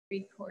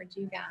record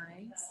you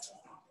guys.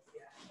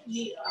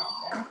 Yeah,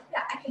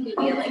 I can do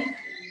kneeling.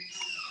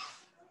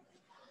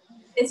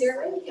 Is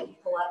there a way we can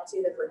pull up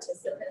to the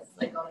participants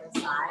like on the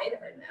side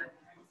or no?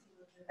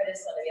 I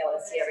just want to be able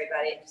to see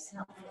everybody. Just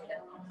help me to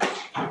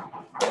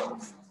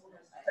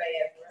pray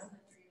over them.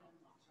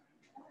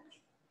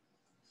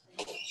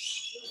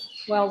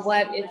 Well,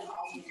 what it's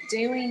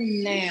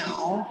doing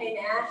now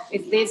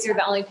is these are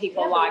the only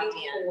people logged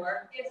in.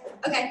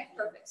 Okay,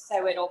 perfect.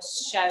 So it'll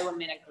show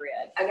them in a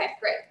grid. Okay,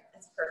 great.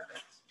 That's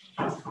perfect.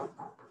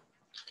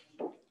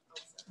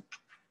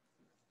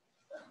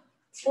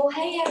 Well,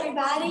 hey,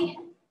 everybody.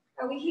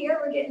 Are we here?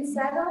 We're getting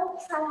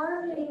settled.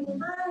 Hi.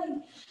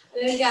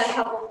 We've got a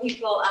couple of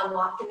people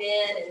walking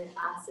in and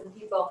some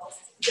people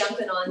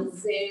jumping on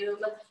Zoom.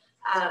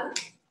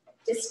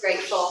 Just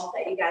grateful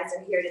that you guys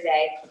are here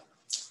today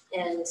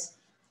and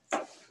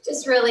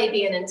just really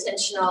being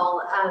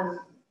intentional,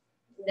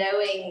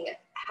 knowing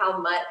how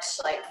much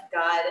like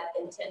God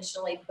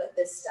intentionally put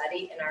this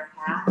study in our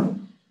path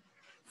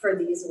for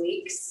these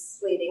weeks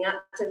leading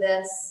up to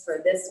this,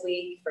 for this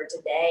week, for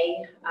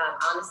today.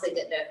 Honestly,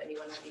 didn't know if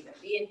anyone would even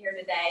be in here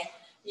today.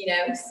 You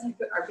know,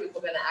 are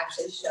people going to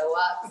actually show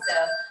up? So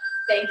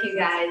thank you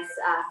guys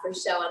for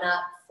showing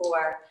up,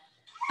 for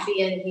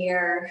being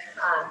here,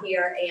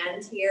 here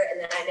and here.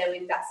 And then I know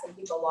we've got some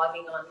people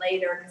logging on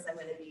later because I'm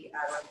going to be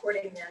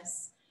recording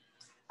this.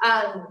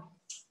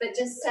 But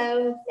just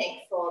so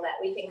thankful that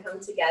we can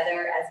come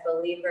together as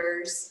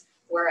believers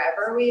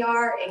wherever we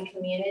are in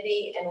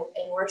community and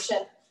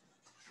worship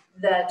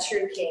the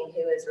true King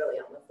who is really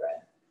on the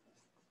throne.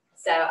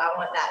 So I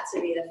want that to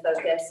be the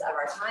focus of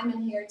our time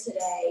in here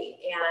today,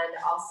 and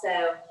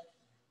also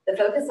the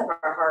focus of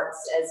our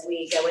hearts as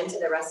we go into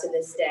the rest of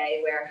this day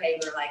where, hey,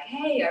 we're like,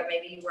 hey, or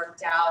maybe you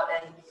worked out,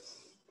 and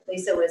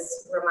Lisa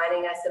was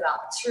reminding us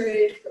about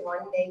truth. Good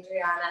morning,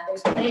 Adriana.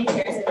 There's plenty of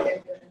chairs over there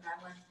doing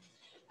that one.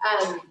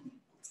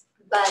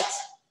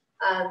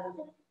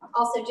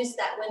 Also just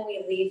that when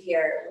we leave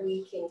here,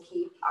 we can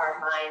keep our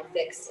mind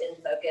fixed and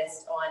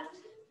focused on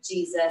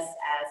Jesus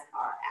as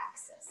our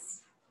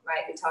axis,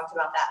 right? We talked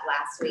about that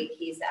last week.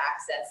 He's the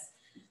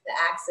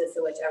axis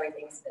of which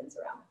everything spins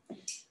around.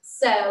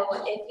 So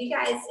if you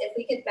guys, if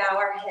we could bow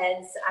our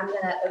heads, I'm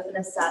going to open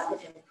us up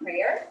in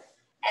prayer,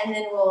 and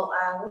then we'll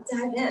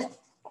dive in.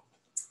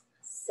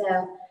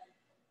 So,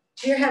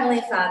 dear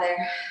Heavenly Father,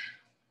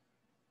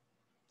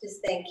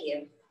 just thank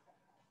you.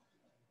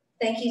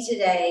 Thank you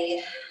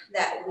today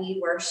that we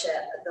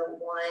worship the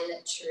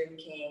one true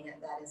King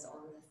that is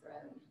on the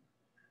throne.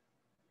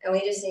 And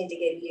we just need to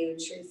give you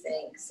true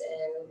thanks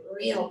and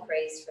real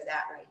praise for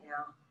that right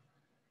now.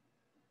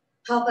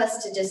 Help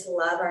us to just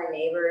love our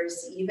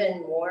neighbors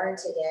even more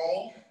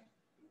today,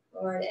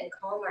 Lord, and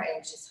calm our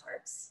anxious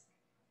hearts.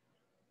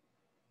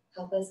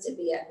 Help us to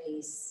be at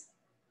peace,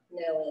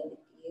 knowing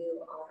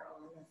you are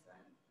on the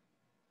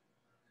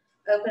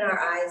throne. Open our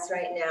eyes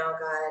right now,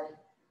 God,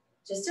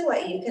 just to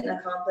what you can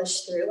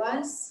accomplish through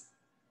us.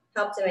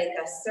 Help to make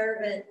us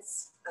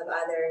servants of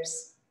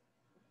others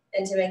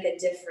and to make a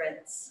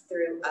difference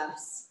through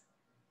us.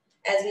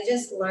 As we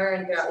just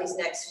learn throughout these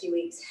next few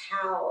weeks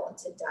how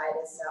to die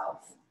to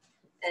self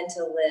and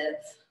to live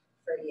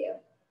for you.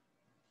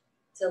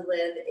 To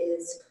live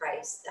is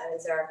Christ. That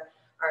is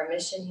our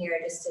mission here,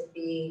 just to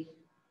be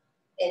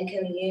in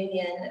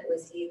communion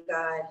with you,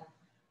 God.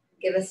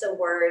 Give us a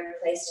word,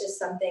 place just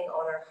something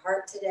on our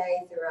heart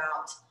today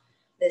throughout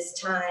this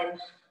time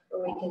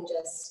where we can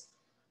just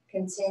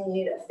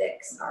continue to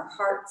fix our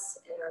hearts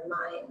and our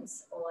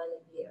minds on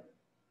you.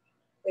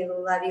 We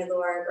love you,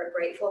 Lord. We're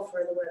grateful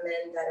for the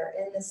women that are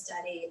in the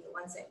study, the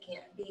ones that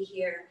can't be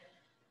here,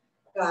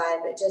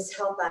 God, but just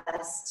help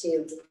us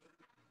to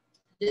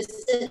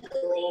just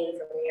glean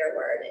from your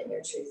word and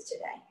your truth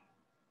today.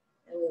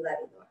 And we love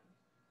you, Lord.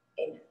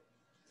 Amen.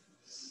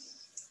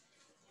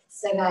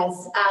 So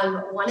guys,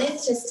 wanted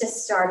just to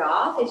start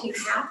off, if you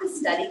have the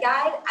study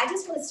guide, I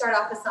just want to start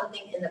off with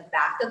something in the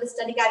back of the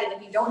study guide. And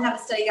if you don't have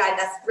a study guide,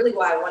 that's really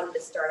why I wanted to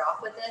start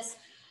off with this,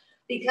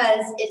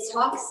 because it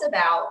talks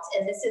about,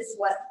 and this is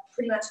what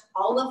pretty much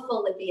all of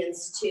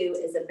Philippians 2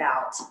 is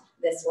about,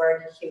 this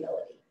word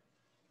humility.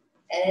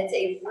 And it's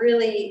a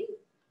really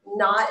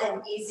not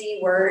an easy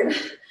word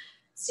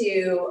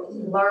to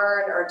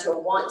learn or to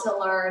want to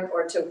learn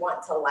or to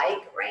want to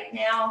like right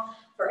now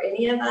for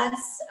any of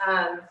us.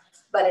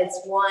 But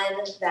it's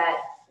one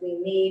that we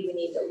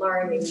need to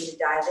learn, we need to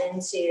dive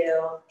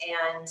into.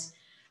 And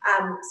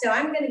so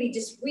I'm going to be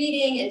just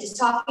reading and just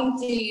talking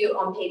to you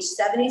on page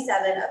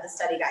 77 of the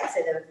study guide,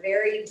 so the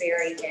very,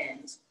 very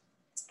end.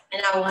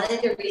 And I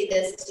wanted to read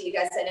this to you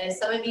guys. I know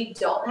some of you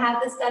don't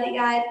have the study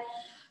guide,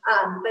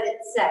 but it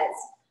says,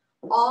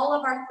 all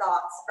of our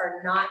thoughts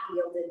are not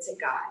yielded to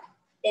God.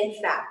 In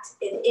fact,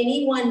 if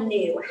anyone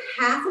knew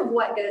half of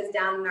what goes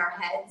down in our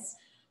heads,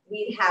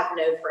 we'd have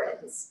no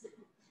friends.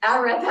 I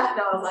read that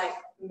and I was like,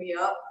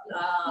 yep,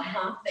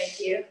 thank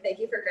you. Thank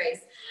you for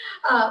grace.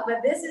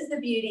 But this is the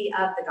beauty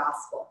of the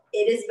gospel.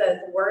 It is both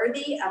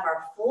worthy of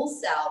our full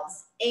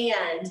selves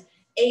and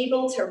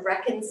able to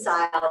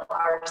reconcile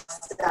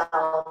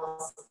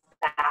ourselves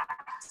back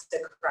to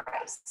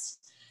Christ.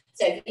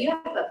 So if you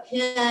have a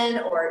pen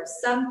or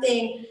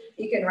something,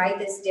 you can write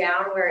this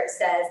down where it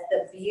says,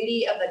 the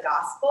beauty of the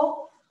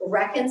gospel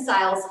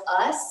reconciles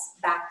us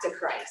back to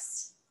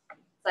Christ.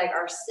 It's like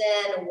our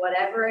sin,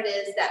 whatever it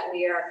is that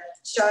we are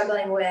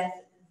struggling with,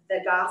 the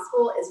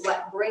gospel is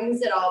what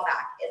brings it all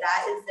back.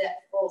 That is the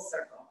full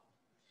circle.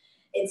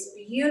 It's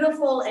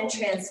beautiful and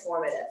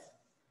transformative.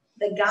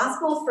 The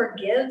gospel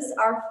forgives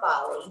our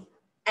folly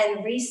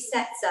and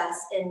resets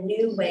us in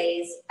new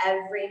ways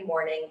every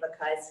morning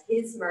because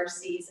his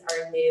mercies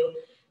are new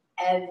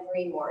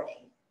every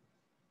morning.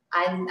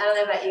 I don't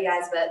know about you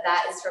guys, but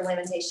that is from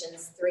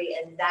Lamentations 3.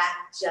 And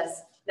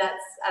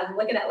I'm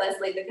looking at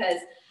Leslie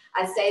because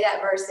I say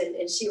that verse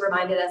and she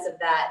reminded us of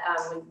that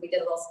when we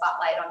did a little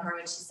spotlight on her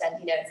when she said,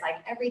 it's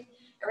like every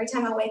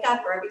time I wake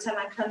up or every time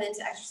I come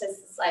into exercise,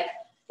 it's like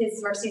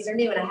his mercies are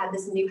new and I have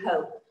this new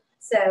hope.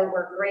 So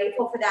we're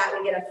grateful for that.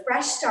 We get a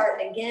fresh start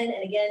again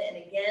and again and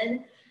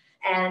again.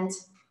 And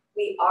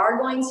we are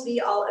going to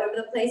be all over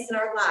the place in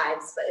our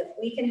lives, but if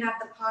we can have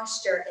the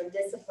posture and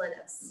discipline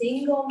of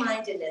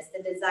single-mindedness,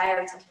 the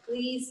desire to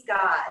please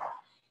God,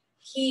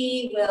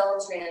 he will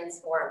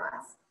transform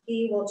us.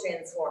 He will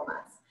transform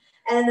us.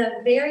 And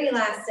the very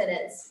last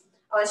sentence,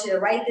 I want you to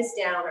write this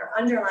down or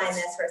underline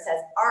this where it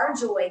says, our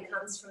joy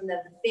comes from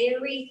the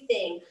very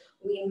thing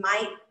we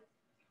might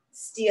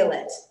steal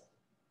it.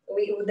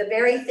 The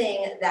very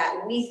thing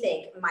that we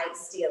think might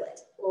steal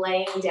it,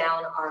 laying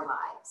down our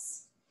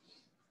lives.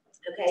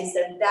 Okay, so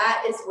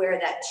that is where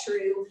that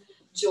true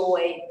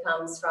joy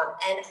comes from.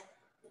 And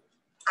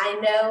I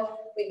know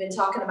we've been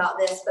talking about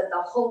this, but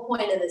the whole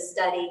point of the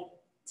study,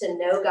 to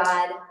know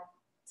God,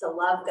 to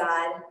love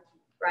God,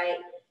 right?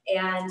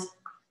 And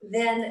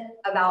then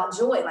about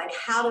joy, like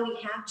how do we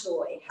have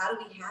joy? How do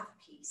we have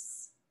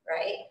peace,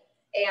 right?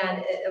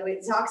 And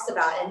it talks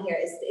about in here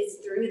is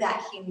through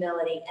that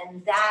humility.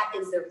 And that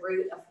is the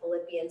root of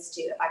Philippians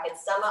 2. If I could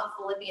sum up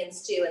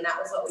Philippians 2, and that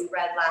was what we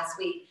read last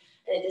week,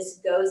 and it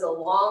just goes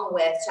along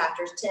with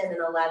chapters 10 and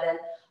 11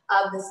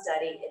 of the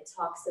study. It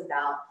talks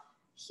about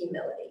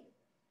humility,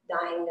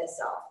 dying to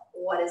self.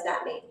 What does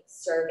that mean?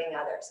 Serving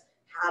others.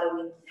 How do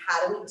we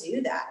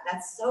do that?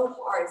 That's so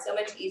hard, so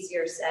much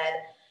easier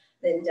said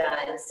than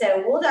done.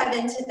 So we'll dive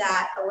into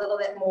that a little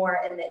bit more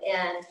in the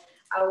end.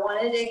 I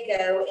wanted to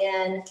go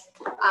in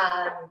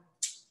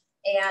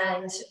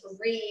and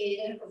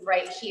read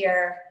right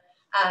here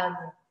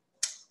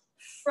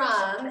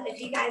from, if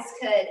you guys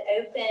could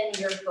open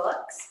your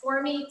books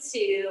for me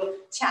to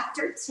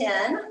chapter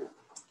 10,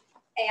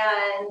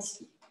 and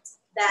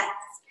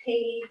that's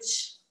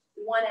page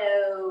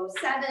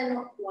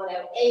 107,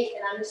 108,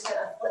 and I'm just going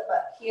to flip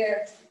up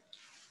here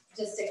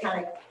just to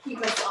kind of keep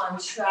us on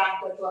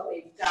track with what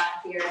we've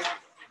got here.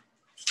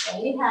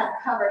 And we have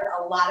covered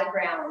a lot of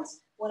ground.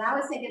 When I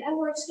was thinking, oh,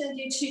 we're just going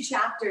to do 2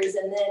 chapters,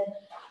 and then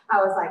I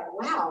was like,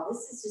 wow,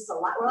 this is just a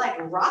lot. We're like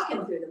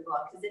rocking through the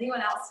book. Does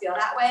anyone else feel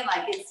that way?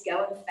 Like it's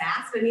going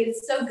fast? But I mean,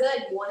 it's so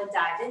good. You want to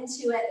dive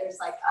into it. There's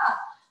like,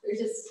 there's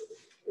just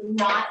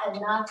not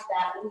enough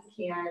that we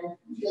can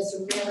just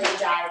really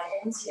dive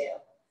into.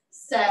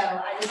 So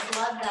I just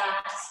love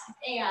that.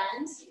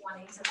 And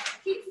wanting to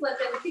keep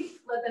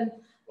flipping.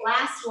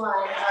 Last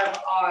one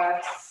of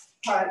our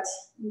part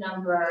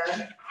number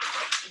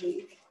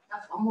week.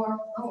 One more.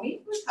 Oh, we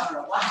covered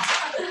a lot.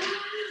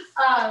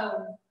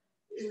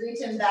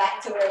 Reaching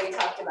back to where we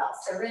talked about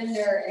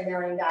surrender and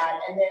knowing God,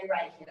 and then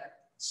right here,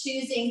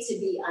 choosing to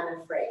be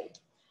unafraid.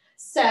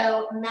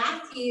 So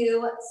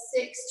Matthew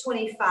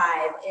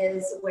 6:25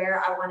 is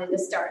where I wanted to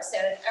start. So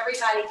if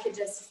everybody could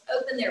just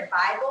open their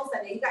Bibles.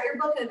 I know you've got your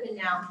book open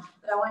now,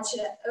 but I want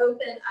you to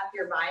open up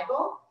your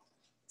Bible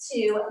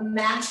to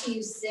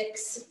Matthew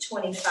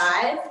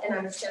 6:25, and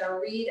I'm just going to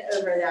read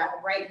over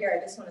that right here.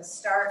 I just want to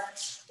start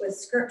with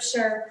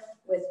scripture,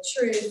 with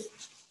truth,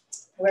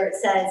 where it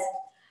says,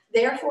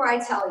 therefore I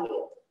tell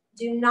you,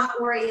 do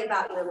not worry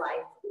about your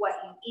life, what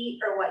you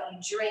eat or what you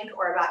drink,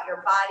 or about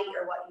your body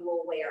or what you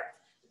will wear.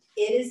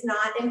 It is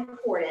not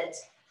important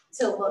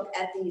to look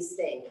at these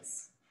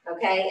things.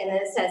 Okay, and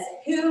then it says,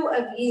 who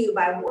of you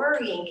by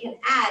worrying can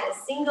add a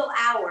single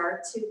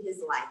hour to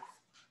his life?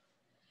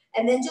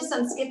 And then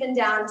I'm skipping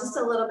down just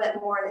a little bit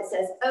more, and it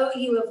says, oh,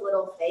 you of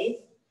little faith,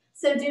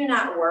 so do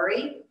not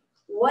worry.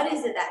 What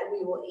is it that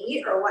we will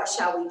eat, or what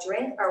shall we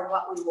drink, or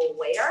what we will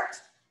wear?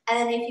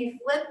 And if you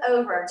flip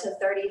over to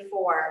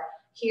 34,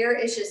 here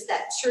is just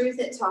that truth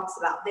it talks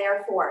about.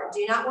 Therefore,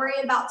 do not worry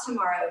about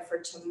tomorrow, for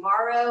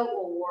tomorrow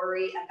will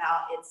worry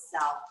about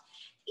itself.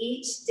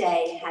 Each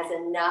day has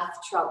enough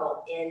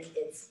trouble in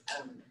its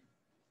own.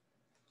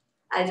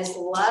 I just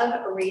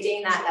love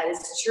reading that. That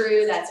is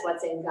true. That's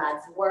what's in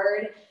God's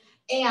word.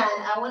 And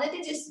I wanted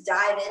to just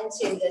dive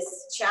into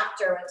this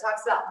chapter when it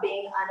talks about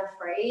being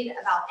unafraid,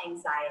 about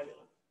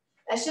anxiety.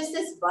 That's just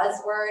this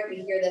buzzword.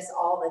 We hear this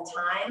all the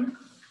time.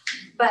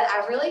 But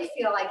I really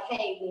feel like,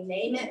 hey, we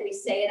name it, we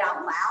say it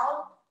out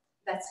loud.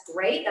 That's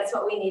great. That's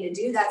what we need to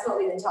do. That's what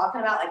we've been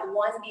talking about. Like,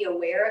 one, be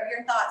aware of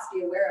your thoughts.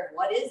 Be aware of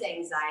what is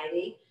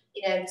anxiety.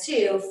 You know,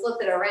 2, flip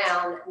it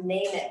around,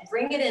 name it,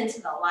 bring it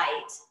into the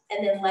light,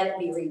 and then let it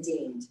be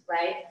redeemed,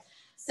 right?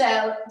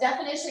 So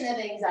definition of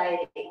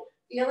anxiety,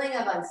 feeling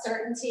of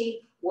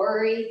uncertainty,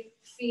 worry,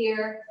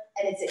 fear,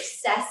 and it's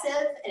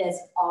excessive and it's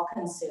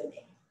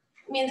all-consuming.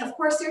 I mean, of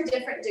course, there are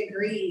different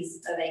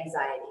degrees of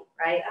anxiety,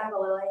 right? I have a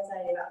little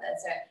anxiety about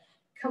that,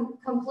 so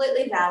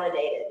completely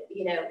validated,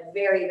 you know,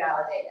 very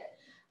validated.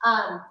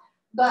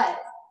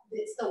 But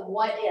it's the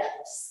what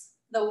ifs,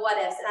 the what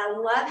ifs. And I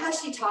love how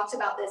she talked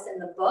about this in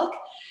the book.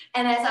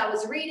 And as I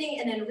was reading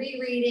and then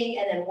rereading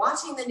and then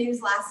watching the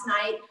news last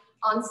night,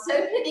 on so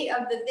many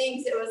of the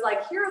things, it was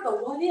like, here are the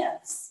what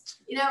ifs.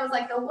 You know, it was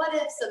like the what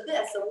ifs of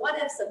this, the what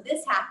ifs of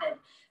this happened.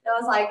 And I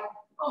was like,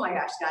 oh my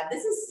gosh, God,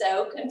 this is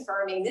so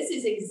confirming. This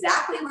is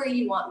exactly where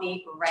you want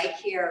me right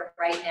here,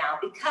 right now,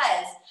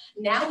 because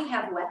now we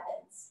have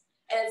weapons.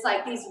 And it's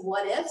like these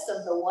what ifs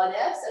of the what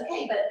ifs.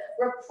 Okay, but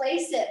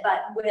replace it,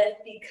 but with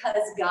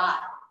because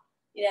God,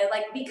 you know,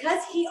 like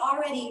because he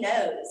already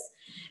knows.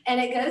 And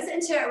it goes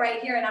into it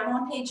right here. And I'm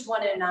on page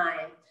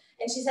 109.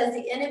 And she says,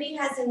 the enemy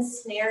has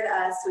ensnared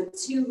us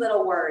with 2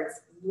 little words,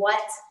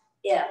 what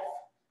if?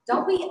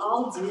 Don't we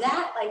all do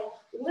that? Like,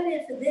 what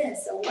if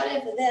this, and what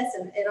if this,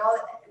 and all,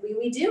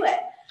 we do it.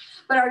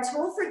 But our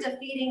tool for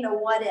defeating the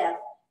what if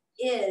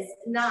is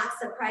not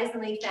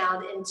surprisingly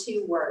found in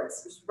 2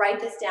 words. Just write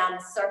this down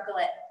and circle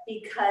it,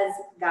 because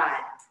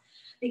God.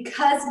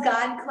 Because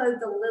God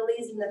clothed the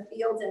lilies in the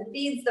fields and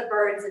feeds the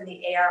birds in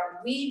the air,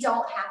 we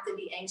don't have to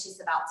be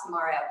anxious about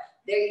tomorrow.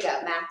 There you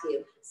go,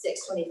 Matthew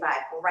 6:25,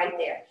 right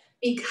there.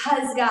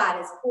 Because God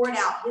has poured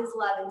out his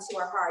love into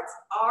our hearts,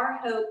 our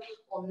hope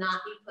will not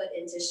be put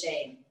into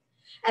shame.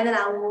 And then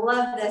I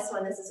love this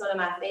one. This is one of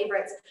my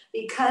favorites.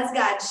 Because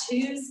God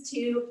chose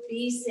to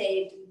be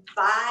saved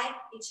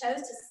he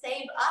chose to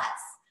save us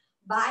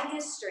by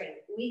his strength,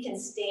 we can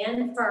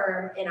stand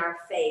firm in our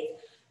faith,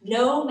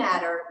 no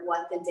matter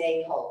what the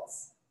day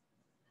holds.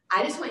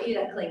 I just want you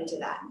to cling to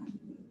that.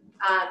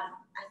 I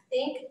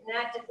think,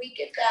 Nat, did we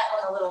get that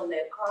on a little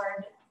note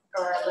card?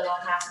 Or a little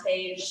half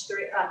page,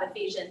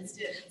 Ephesians.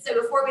 So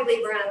before we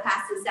leave, we're going to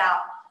pass this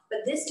out. But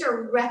this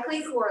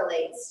directly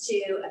correlates to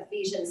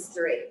Ephesians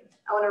 3.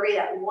 I want to read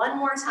it one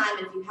more time.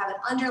 If you haven't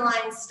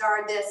underlined,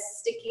 starred this,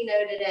 sticky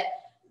noted it,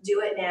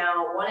 do it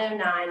now.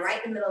 109,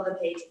 right in the middle of the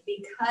page.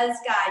 Because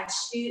God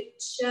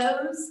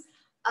chose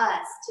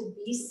us to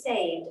be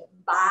saved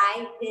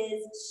by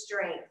his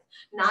strength,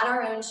 not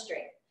our own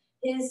strength,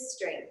 his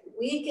strength.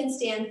 We can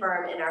stand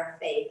firm in our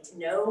faith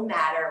no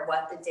matter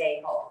what the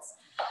day holds.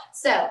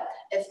 So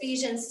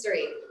Ephesians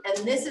 3,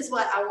 and this is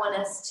what I want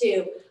us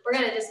to, we're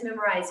going to just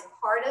memorize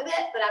part of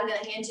it, but I'm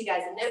going to hand you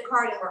guys a note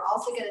card, and we're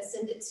also going to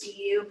send it to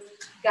you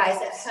guys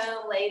at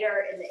home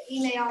later in the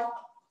email,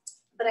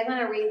 but I'm going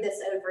to read this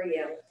over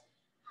you.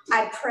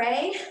 I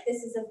pray,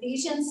 this is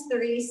Ephesians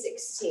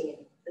 3:16,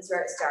 that's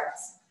where it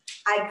starts.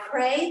 I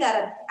pray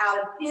that out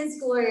of his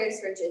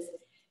glorious riches,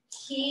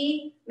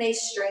 he may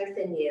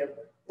strengthen you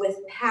with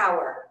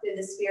power through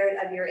the spirit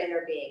of your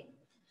inner being,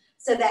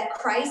 so that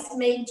Christ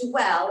may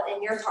dwell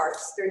in your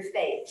hearts through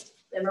faith.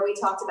 Remember, we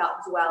talked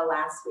about dwell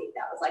last week.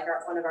 That was like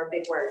one of our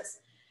big words.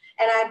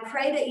 And I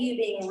pray that you,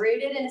 being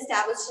rooted and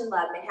established in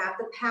love, may have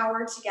the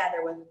power together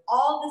with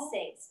all the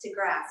saints to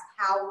grasp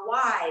how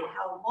wide,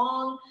 how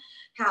long,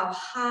 how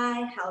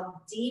high,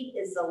 how deep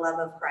is the love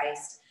of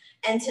Christ,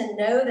 and to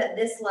know that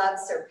this love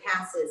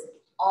surpasses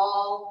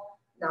all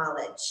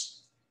knowledge,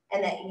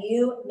 and that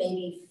you may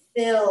be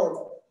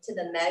filled to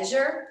the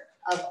measure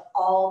of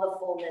all the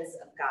fullness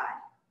of God.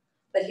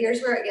 But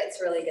here's where it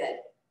gets really good.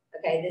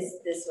 Okay,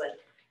 this one.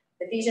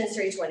 Ephesians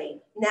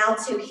 3:20. Now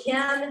to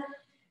him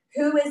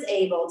who is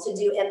able to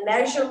do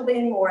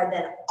immeasurably more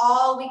than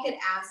all we could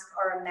ask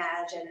or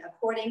imagine,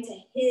 according to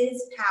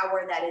his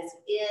power that is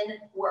in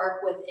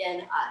work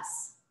within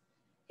us.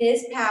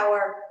 His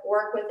power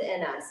work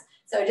within us.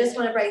 So I just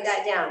want to break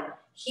that down.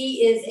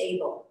 He is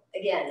able.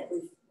 Again,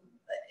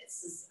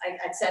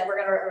 I said we're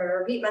going to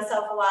repeat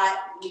myself a lot.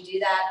 We do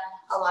that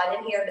a lot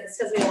in here, but it's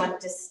because we want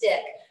it to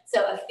stick.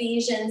 So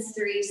Ephesians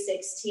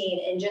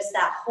 3:16, and just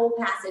that whole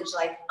passage,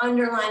 like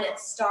underline it,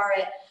 star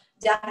it.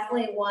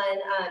 Definitely one.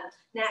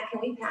 Nat,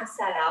 can we pass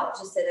that out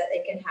just so that they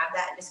can have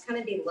that and just kind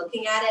of be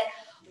looking at it?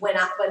 When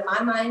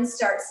my mind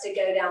starts to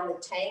go down the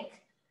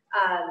tank,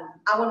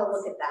 I want to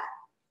look at that.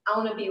 I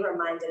want to be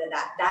reminded of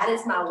that. That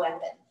is my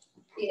weapon.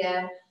 You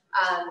know,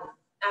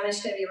 I'm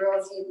just going to be real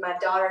with you. My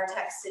daughter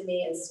texted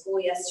me in school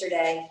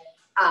yesterday,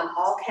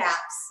 all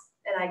caps,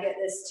 and I get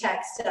this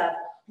text of,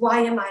 why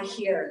am I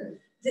here?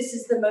 This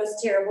is the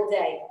most terrible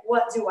day.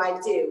 What do I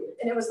do?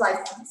 And it was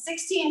like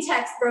 16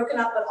 texts broken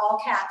up with all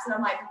caps. And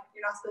I'm like,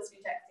 you're not supposed to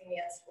be texting me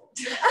at school.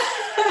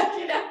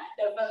 You know,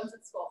 no phones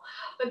at school.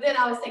 But then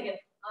I was thinking,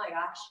 oh my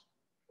gosh,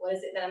 what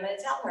is it that I'm going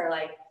to tell her?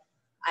 Like,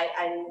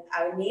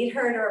 I would need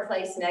her to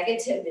replace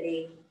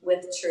negativity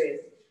with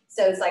truth.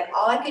 So it's like,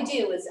 all I could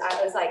do was,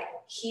 I was like,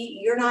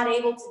 you're not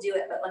able to do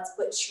it, but let's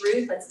put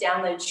truth, let's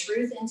download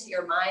truth into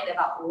your mind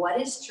about what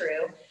is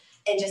true.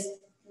 And just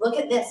look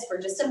at this for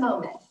just a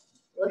moment.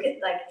 Look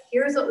at, like,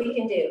 here's what we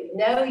can do.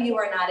 No, you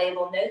are not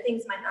able. No,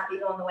 things might not be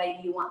going the way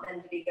you want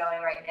them to be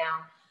going right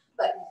now.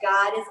 But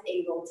God is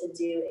able to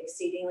do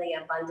exceedingly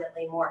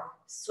abundantly more.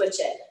 Switch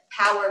it.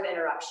 Power of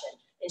interruption.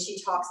 And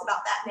she talks about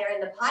that there.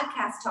 And the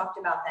podcast talked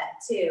about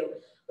that too.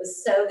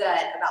 Was so good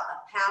about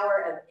the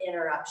power of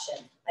interruption.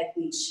 Like,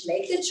 we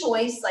make the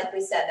choice, like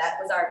we said, that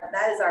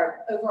is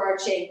our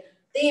overarching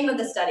theme of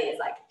the study, is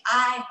like,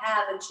 I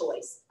have a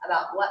choice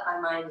about what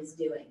my mind is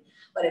doing.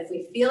 But if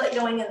we feel it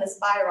going in the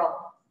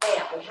spiral,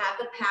 bam, we have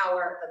the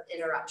power of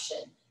interruption.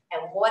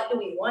 And what do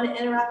we want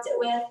to interrupt it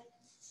with?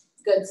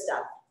 Good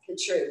stuff, the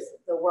truth,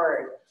 the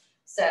word.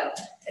 So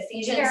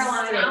Ephesians,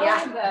 Caroline, I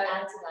want to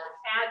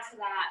add to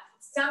that.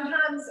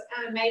 Sometimes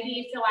maybe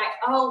you feel like,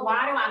 oh,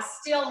 why do I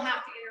still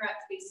have to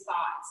interrupt these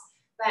thoughts?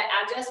 But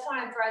I just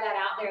want to throw that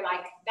out there.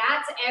 Like,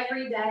 that's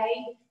every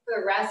day for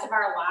the rest of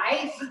our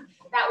life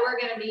that we're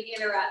going to be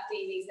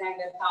interrupting these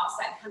negative thoughts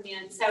that come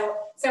in. So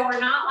we're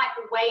not like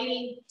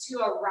waiting to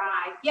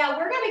arrive. Yeah,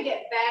 we're going to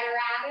get better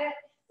at it.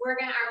 Our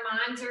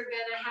minds are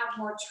going to have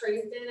more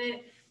truth in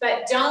it.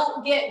 But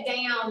don't get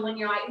down when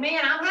you're like,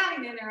 man, I'm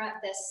having to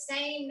interrupt the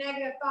same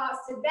negative thoughts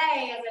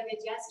today as I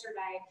did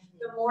yesterday.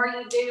 The more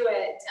you do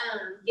it,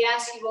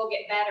 yes, you will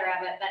get better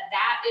at it. But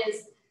that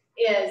is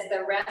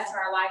the rest of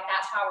our life.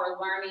 That's how we're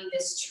learning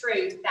this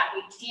truth, that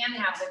we can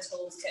have the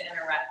tools to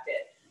interrupt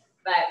it.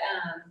 But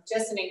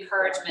just an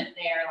encouragement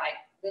there, like,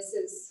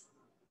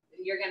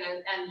 you're going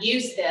to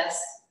use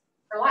this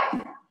for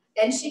life.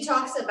 And she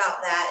talks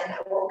about that, and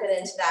we'll get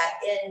into that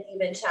in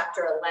even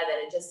chapter 11.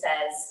 It just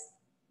says,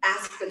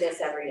 ask for this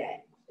every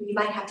day. You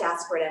might have to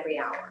ask for it every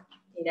hour.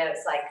 You know,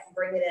 it's like,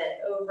 bring it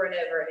in over and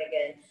over and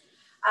again.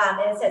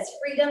 And it says,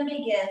 freedom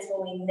begins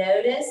when we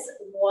notice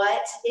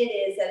what it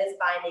is that is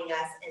binding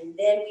us, and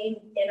then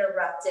we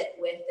interrupt it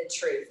with the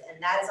truth.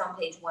 And that is on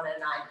page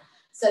 109.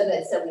 So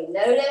good. So we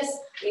notice,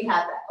 we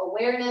have the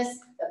awareness,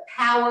 the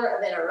power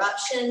of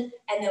interruption,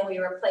 and then we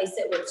replace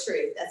it with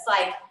truth. That's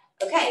like,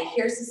 okay,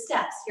 here's the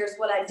steps. Here's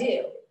what I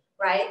do,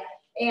 right?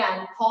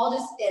 And Paul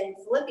just in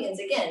Philippians,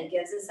 again,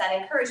 gives us that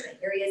encouragement.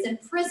 Here he is in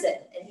prison,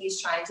 and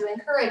he's trying to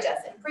encourage us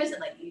in prison.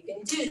 Like, you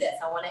can do this.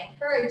 I want to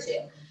encourage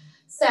you.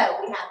 So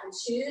we have to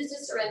choose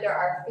to surrender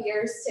our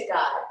fears to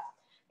God.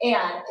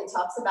 And it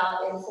talks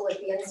about in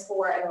Philippians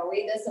 4, and we'll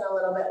read this in a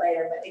little bit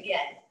later. But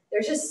again,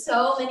 there's just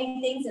so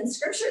many things in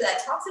Scripture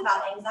that talks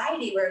about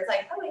anxiety, where it's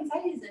like, oh,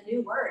 anxiety is a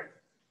new word.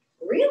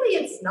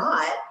 Really, it's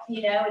not.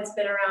 You know, it's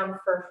been around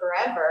for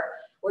forever.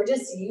 We're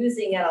just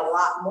using it a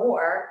lot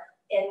more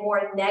in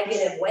more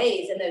negative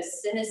ways, in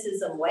those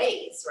cynicism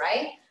ways,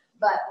 right?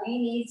 But we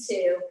need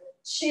to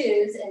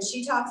choose, and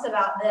she talks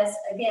about this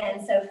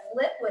again. So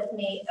flip with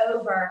me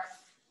over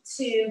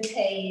to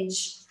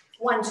page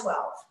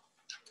 112.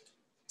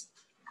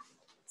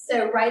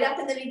 So right up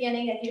in the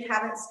beginning, if you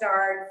haven't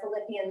started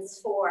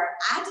Philippians 4,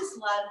 I just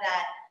love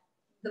that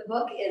the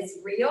book is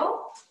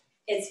real,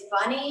 it's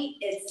funny,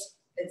 it's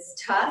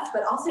tough,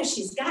 but also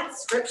she's got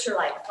Scripture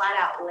like flat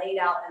out laid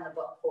out in the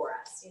book for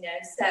us, you know.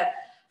 So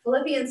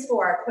Philippians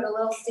 4, put a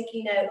little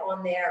sticky note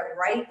on there,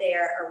 right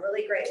there, a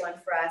really great one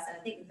for us. And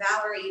I think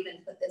Valerie even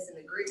put this in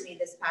the group me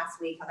this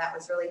past week, how that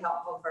was really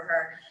helpful for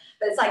her.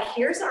 But it's like,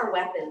 here's our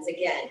weapons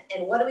again.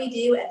 And what do we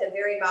do at the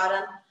very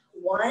bottom?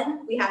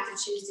 1, we have to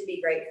choose to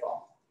be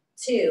grateful.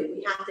 2,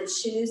 we have to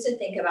choose to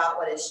think about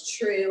what is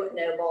true,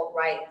 noble,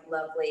 right,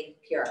 lovely,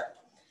 pure.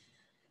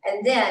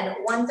 And then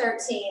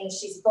 113,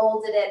 she's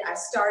bolded it. I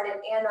started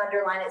and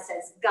underlined it.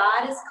 Says,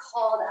 God has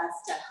called us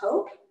to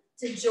hope,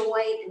 to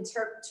joy, and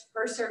to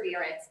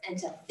perseverance, and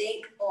to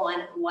think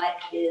on what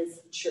is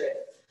true.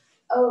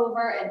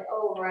 Over and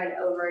over and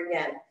over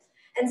again.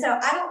 And so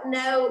I don't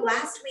know,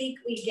 last week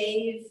we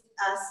gave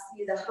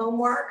you the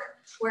homework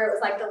where it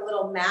was like the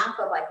little map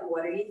of like,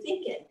 what are you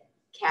thinking?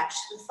 Catch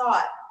the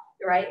thought,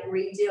 right?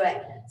 Redo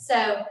it.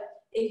 So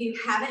if you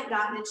haven't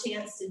gotten a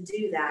chance to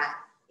do that,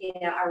 you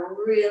know, I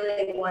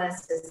really want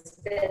us to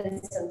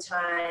spend some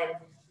time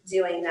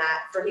doing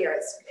that for here.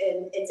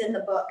 It's in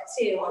the book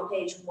too on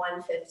page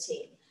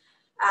 115.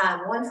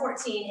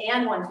 114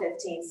 and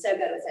 115, so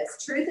good. It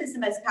says, truth is the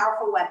most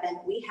powerful weapon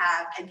we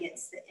have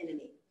against the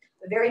enemy.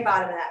 The very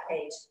bottom of that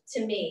page.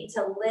 To me,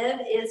 to live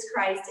is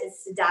Christ,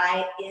 is to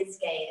die is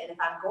gain. And if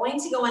I'm going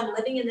to go on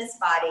living in this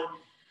body,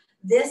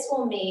 this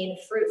will mean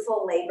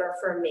fruitful labor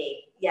for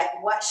me. Yet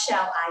what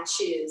shall I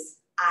choose?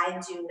 I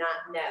do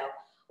not know.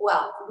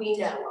 Well, we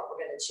know what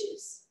we're going to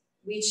choose.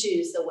 We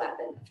choose the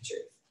weapon of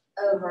truth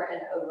over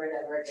and over and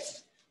over again.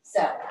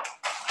 So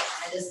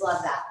I just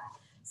love that.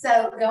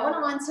 So going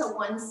on to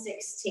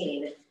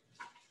 116,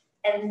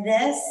 and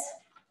this,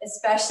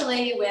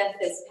 especially with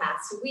this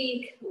past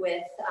week,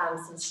 with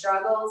some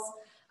struggles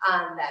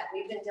that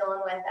we've been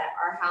dealing with at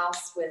our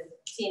house with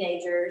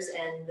teenagers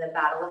and the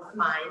battle of the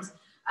mind.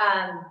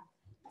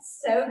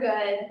 So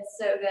good,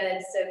 so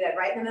good, so good.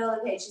 Right in the middle of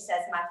the page, she says,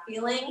 my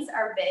feelings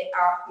are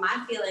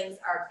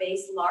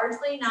based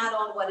largely not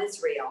on what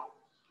is real,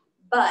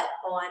 but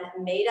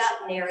on made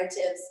up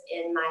narratives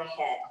in my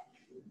head.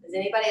 Is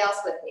anybody else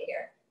with me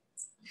here?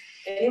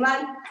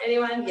 Anyone?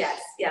 Anyone? Yes,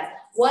 yes.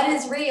 What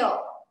is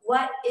real?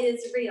 What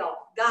is real?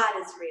 God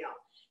is real.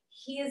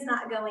 He is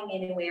not going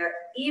anywhere,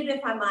 even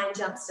if my mind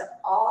jumps to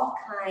all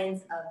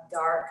kinds of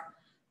dark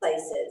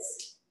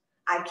places.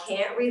 I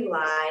can't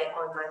rely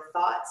on my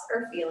thoughts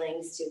or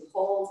feelings to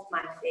hold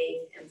my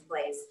faith in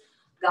place.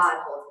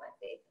 God holds my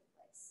faith in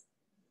place.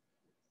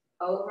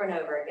 Over and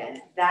over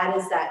again. That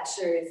is that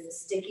truth.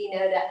 Sticky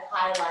note,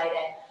 highlight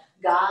it.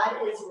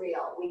 God is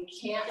real. We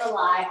can't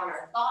rely on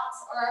our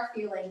thoughts or our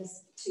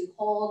feelings to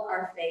hold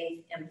our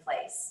faith in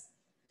place.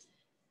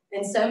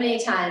 And so many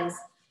times,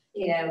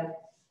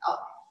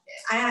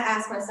 I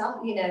ask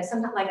myself,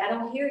 sometimes, like, I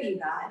don't hear you,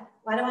 God.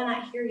 Why do I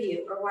not hear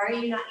you? Or why are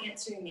you not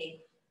answering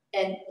me?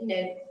 And,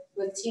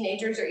 with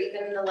teenagers or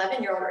even an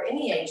 11-year-old or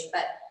any age,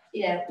 but,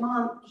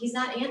 Mom, he's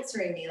not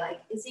answering me. Like,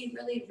 is he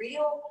really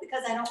real?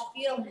 Because I don't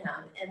feel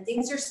him. And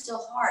things are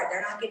still hard.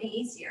 They're not getting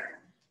easier.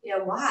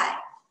 Why?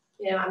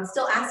 I'm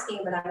still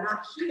asking, but I'm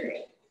not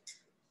hearing.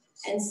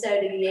 And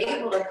so to be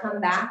able to come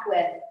back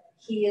with,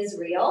 he is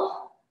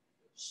real,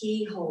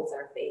 he holds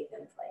our faith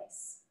in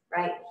place,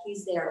 right?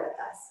 He's there with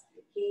us.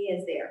 He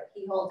is there.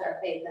 He holds our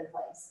faith in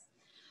place.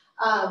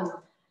 And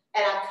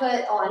I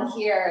put on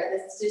here,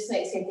 this just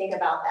makes me think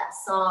about that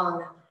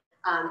song,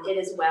 It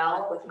Is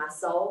Well With My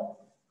Soul.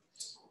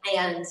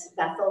 And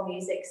Bethel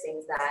Music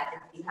sings that.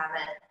 If you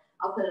haven't,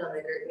 I'll put it on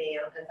the group me.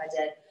 I don't know if I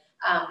did.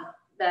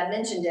 But I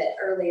mentioned it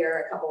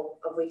earlier a couple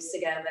of weeks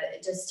ago, but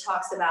it just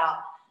talks about,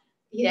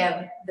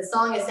 the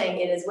song is saying,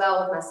 it is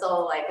well with my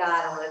soul, like,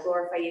 God, I want to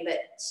glorify you, but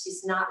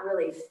she's not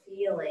really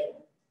feeling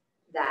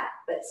that.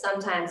 But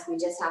sometimes we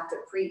just have to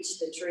preach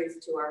the truth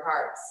to our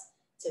hearts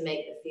to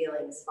make the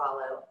feelings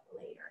follow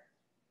later,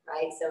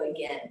 right? So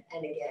again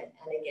and again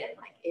and again,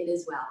 like, it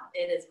is well,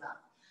 it is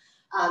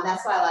well.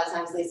 That's why a lot of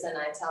times Lisa and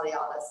I tell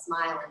y'all to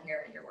smile in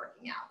here when you're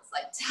working out. It's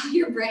like, tell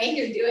your brain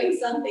you're doing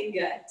something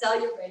good. Tell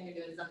your brain you're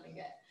doing something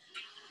good.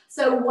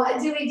 So what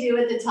do we do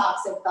with the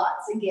toxic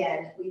thoughts?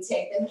 Again, we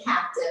take them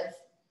captive.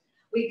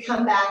 We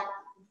come back,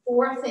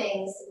 4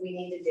 things we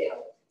need to do.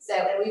 So,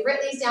 and we've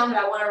written these down, but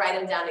I want to write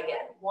them down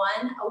again. 1,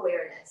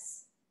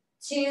 awareness.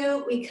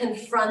 2, we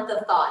confront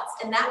the thoughts.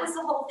 And that was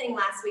the whole thing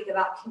last week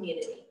about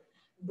community.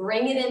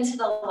 Bring it into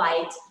the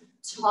light.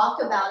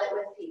 Talk about it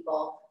with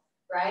people,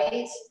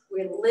 right?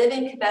 We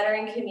live better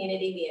in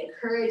community. We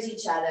encourage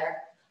each other.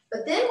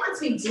 But then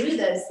once we do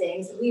those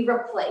things, we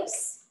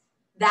replace.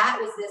 That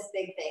was this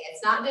big thing.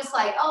 It's not just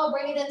like, oh,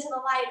 bring it into the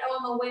light. Oh,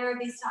 I'm aware of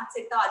these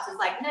toxic thoughts. It's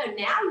like, no,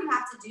 now you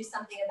have to do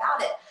something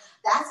about it.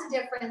 That's the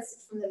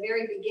difference from the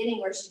very beginning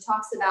where she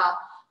talks about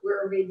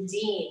we're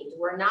redeemed.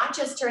 We're not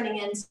just turning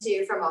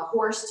from a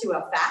horse to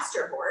a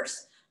faster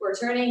horse. We're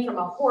turning from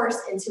a horse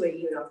into a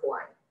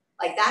unicorn.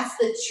 Like, that's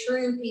the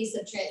true piece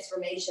of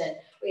transformation.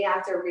 We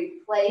have to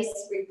replace,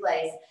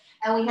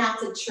 and we have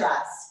to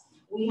trust.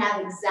 We have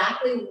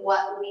exactly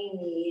what we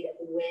need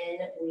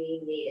when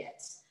we need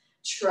it.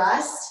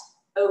 Trust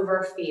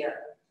over fear.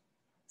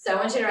 So I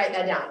want you to write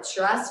that down.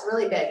 Trust,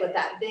 really big, with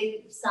that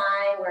big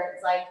sign where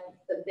it's like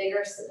the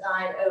bigger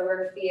sign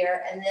over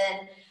fear. And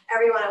then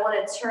everyone, I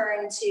want to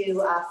turn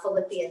to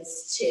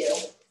Philippians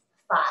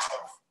 2:5.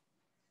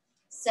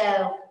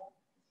 So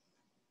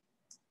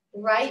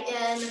write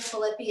in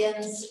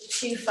Philippians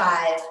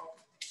 2:5.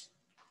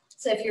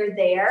 So if you're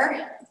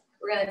there,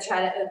 we're going to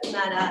try to open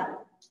that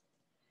up.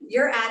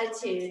 Your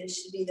attitude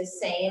should be the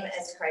same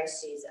as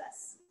Christ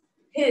Jesus,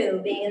 who,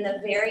 being in the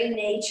very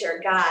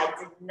nature God,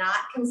 did not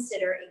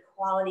consider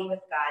equality with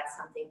God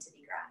something to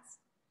be grasped,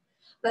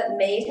 but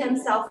made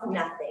himself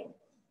nothing,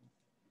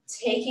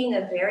 taking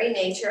the very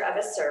nature of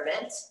a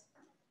servant,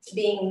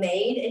 being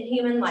made in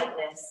human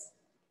likeness,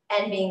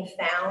 and being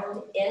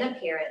found in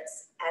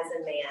appearance as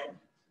a man.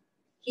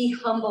 He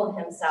humbled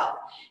himself.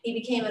 He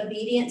became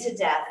obedient to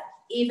death,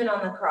 even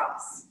on the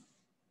cross.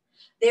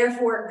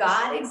 Therefore,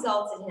 God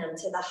exalted him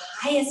to the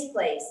highest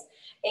place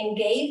and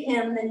gave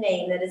him the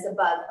name that is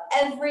above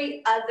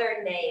every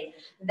other name.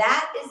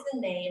 That is the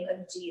name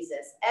of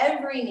Jesus.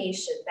 Every knee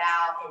should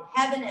bow in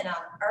heaven and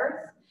on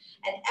earth,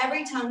 and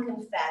every tongue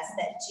confess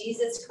that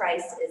Jesus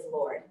Christ is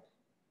Lord.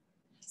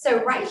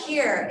 So right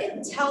here,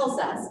 it tells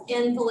us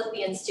in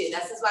Philippians 2,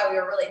 this is why we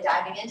were really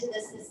diving into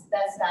this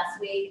past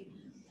week,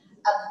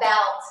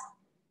 about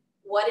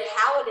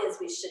how it is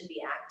we should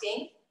be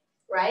acting,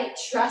 right?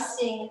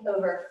 Trusting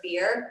over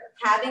fear,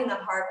 having the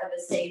heart of a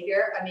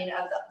savior, of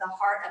the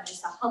heart of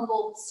just a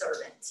humble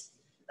servant,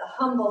 the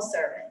humble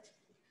servant.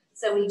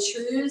 So we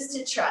choose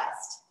to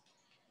trust.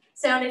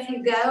 So and if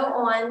you go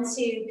on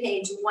to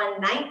page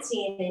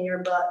 119 in your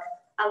book,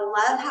 I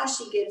love how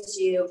she gives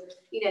you,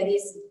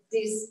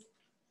 these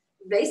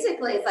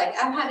basically, it's like,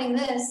 I'm having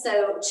this,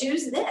 so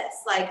choose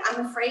this. Like,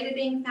 I'm afraid of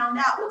being found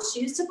out. Well,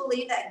 choose to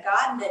believe that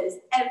God knows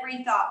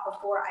every thought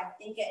before I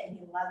think it, and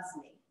he loves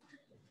me.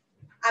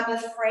 I'm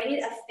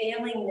afraid of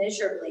failing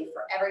miserably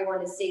for everyone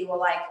to see. Well,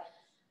 like,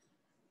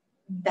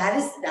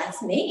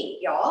 that's me,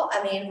 y'all.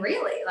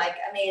 Really,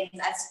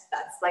 that's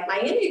like my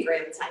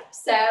Enneagram type.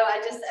 So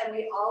and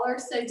we all are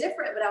so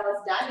different, but I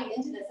was diving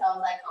into this. I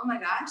was like, oh my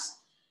gosh,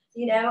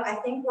 You know, I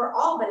think we're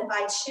all, but if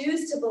I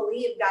choose to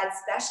believe God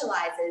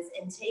specializes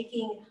in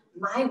taking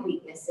my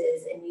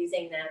weaknesses and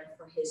using them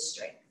for his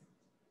strength,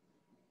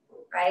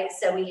 right?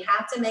 So we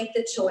have to make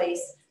the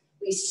choice.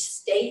 We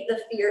state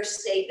the fear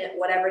statement,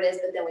 whatever it is,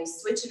 but then we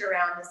switch it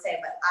around to say,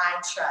 but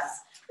I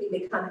trust. We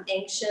become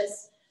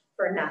anxious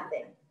for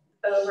nothing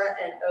over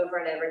and over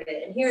and over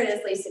again. And here it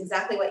is, Lisa,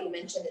 exactly what you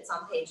mentioned. It's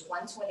on page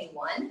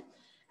 121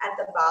 at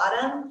the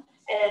bottom.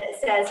 And it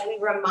says, we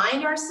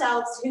remind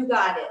ourselves who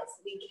God is.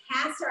 We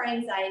cast our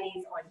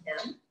anxieties on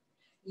him.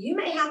 You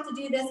may have to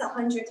do this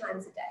 100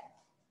 times a day,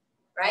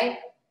 right?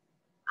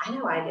 I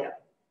know I do,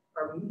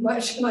 or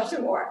much, much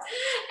more.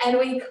 And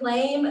we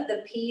claim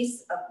the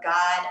peace of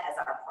God as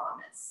our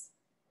promise.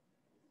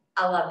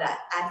 I love that.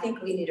 I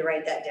think we need to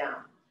write that down.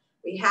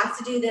 We have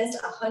to do this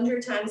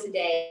 100 times a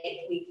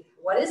day.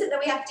 What is it that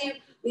we have to do?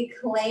 We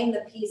claim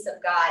the peace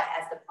of God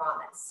as the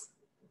promise.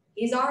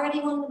 He's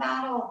already won the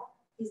battle.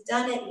 He's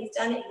done it. He's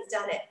done it. He's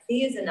done it.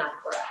 He is enough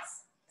for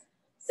us.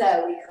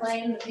 So we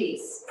claim the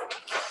peace.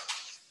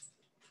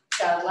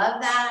 So I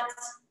love that.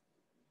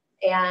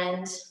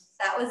 And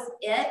that was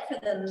it for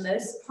the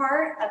most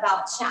part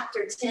about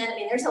chapter 10. I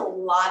mean, there's a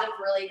lot of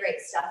really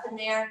great stuff in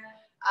there,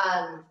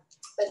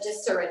 but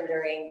just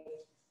surrendering,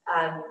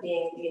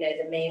 being, you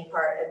know, the main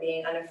part of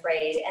being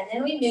unafraid. And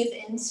then we move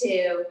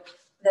into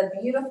the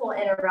beautiful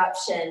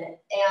interruption.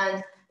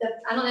 And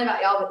I don't know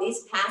about y'all, but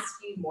these past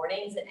few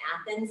mornings in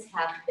Athens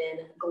have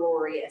been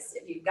glorious.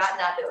 If you've gotten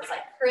up, it was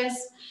like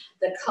crisp.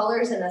 The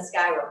colors in the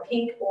sky were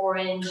pink,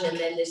 orange, and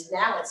then just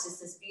now it's just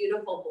this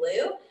beautiful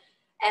blue.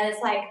 And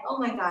it's like, oh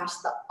my gosh,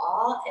 the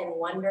awe and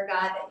wonder,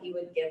 God, that you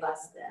would give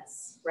us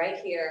this right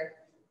here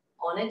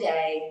on a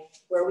day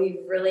where we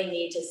really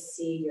need to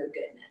see your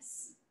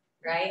goodness,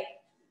 right?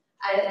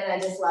 And I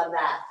just love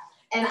that.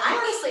 And I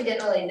honestly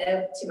didn't really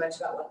know too much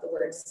about what the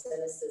word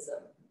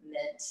cynicism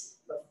meant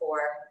before.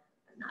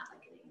 I'm not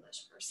like an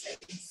English person.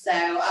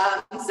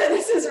 So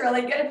this is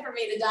really good for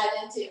me to dive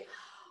into.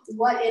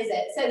 What is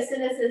it? So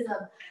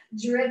cynicism,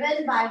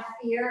 driven by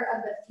fear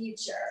of the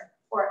future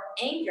or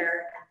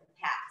anger at the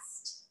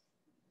past.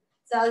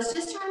 So I was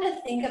just trying to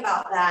think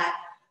about that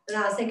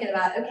when I was thinking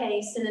about,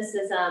 okay,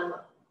 cynicism,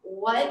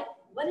 what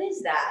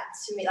is that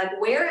to me? Like,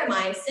 where am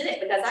I a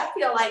cynic? Because I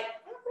feel like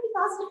I'm a pretty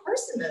positive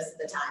person most of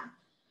the time.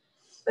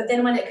 But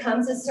then when it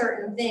comes to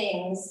certain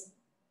things,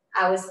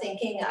 I was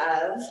thinking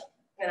of,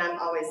 and I'm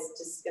always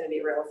just going to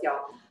be real with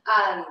y'all,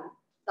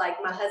 like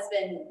my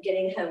husband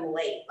getting home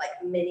late, like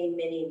many,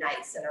 many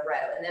nights in a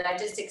row. And then I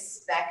just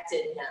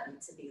expected him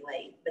to be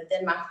late. But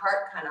then my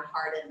heart kind of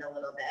hardened a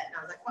little bit. And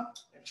I was like, well, I'm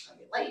going to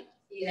be late,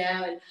 you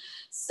know? And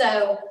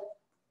so,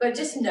 but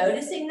just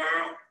noticing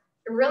that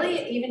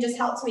really even just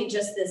helped me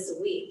just this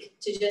week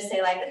to just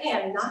say like, okay,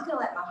 I'm not going to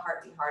let my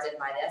heart be hardened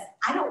by this.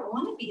 I don't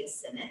want to be a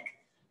cynic.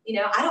 You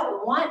know, I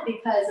don't want,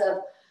 because of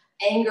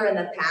anger in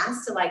the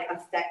past, to like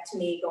affect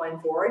me going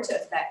forward, to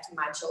affect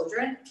my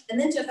children, and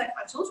then to affect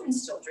my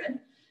children's children.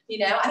 You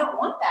know, I don't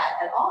want that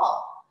at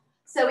all.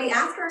 So we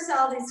ask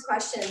ourselves these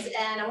questions,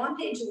 and I'm on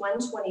page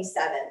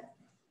 127.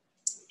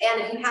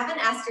 And if you haven't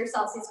asked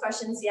yourselves these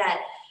questions yet,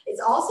 it's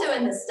also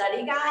in the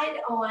study guide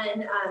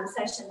on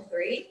session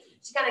 3.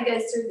 She kind of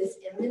goes through this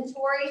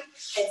inventory.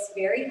 It's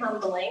very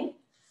humbling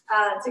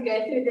to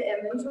go through the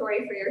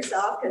inventory for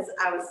yourself, because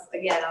I was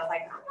like, I'm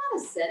not a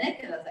cynic.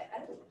 And I was like,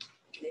 oh,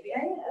 maybe I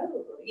am,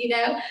 you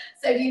know?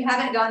 So if you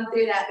haven't gone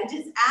through that, but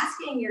just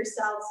asking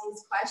yourselves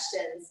these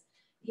questions,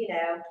 you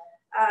know,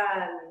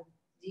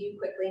 do you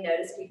quickly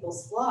notice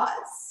people's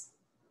flaws?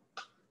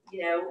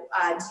 You know,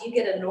 do you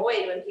get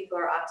annoyed when people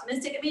are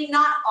optimistic? I mean,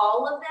 not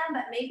all of them,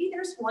 but maybe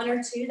there's one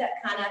or two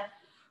that kind of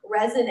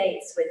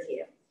resonates with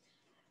you.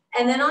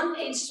 And then on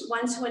page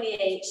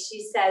 128,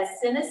 she says,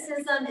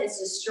 cynicism is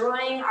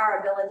destroying our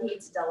ability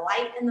to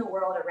delight in the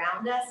world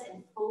around us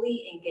and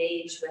fully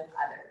engage with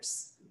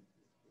others.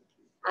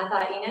 I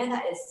thought, you know,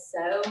 that is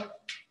so,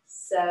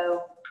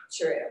 so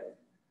true.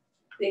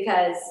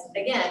 Because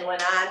again, when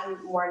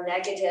I'm more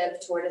negative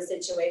toward a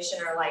situation,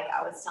 or like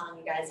I was telling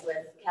you guys with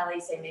Kelly,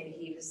 say maybe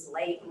he was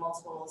late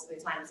multiple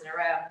times in a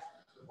row,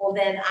 well,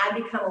 then I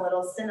become a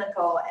little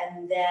cynical,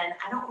 and then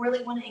I don't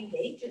really want to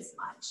engage as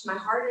much. My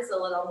heart is a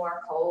little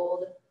more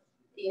cold,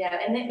 you know,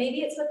 and then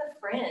maybe it's with a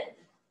friend.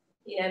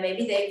 You know,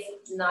 maybe they've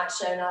not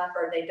shown up,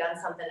 or they've done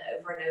something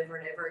over and over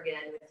and over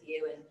again with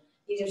you, and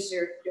you just,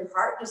 your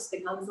heart just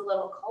becomes a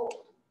little cold,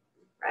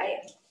 right?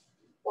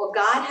 Well,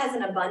 God has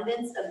an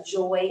abundance of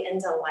joy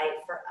and delight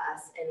for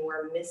us, and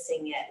we're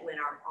missing it when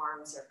our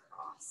arms are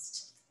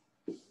crossed.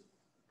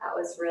 That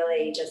was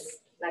really just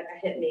like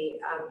hit me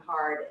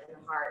hard in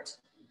the heart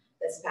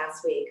this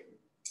past week.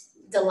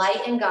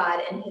 Delight in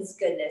God and his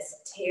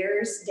goodness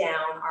tears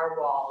down our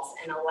walls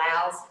and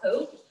allows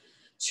hope,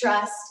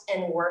 trust,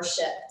 and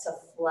worship to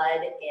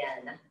flood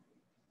in.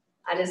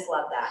 I just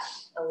love that.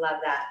 I love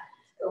that.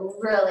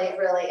 Really,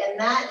 really. And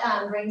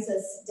that brings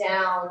us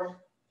down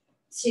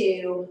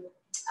to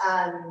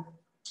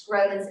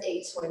Romans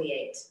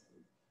 8:28.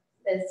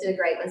 That's a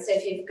great one. So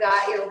if you've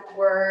got your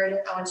word,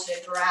 I want you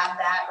to grab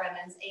that,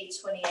 Romans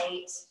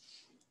 8:28.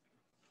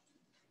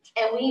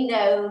 And we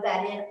know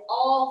that in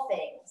all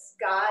things,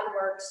 God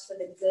works for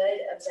the good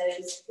of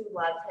those who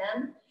love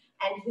him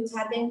and who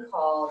have been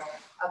called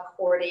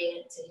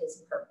according to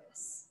his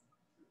purpose.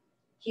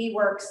 He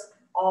works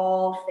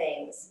all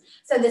things.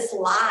 So this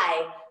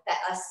lie that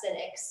us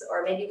cynics,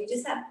 or maybe we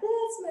just have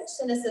this much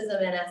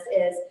cynicism in us,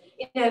 is,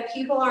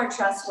 people aren't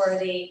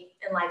trustworthy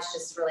and life's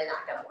just really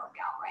not going to work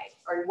out right.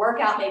 Or work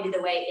out maybe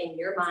the way in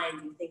your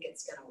mind you think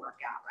it's going to work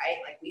out, right?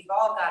 Like we've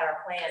all got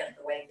our plan of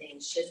the way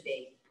things should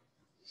be.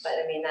 But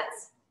I mean,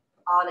 that's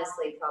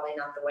honestly probably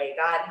not the way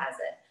God has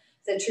it.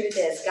 The truth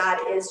is, God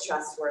is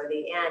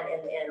trustworthy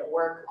and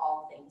work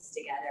all things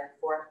together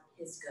for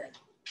his good.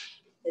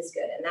 His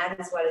good. And that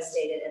is what is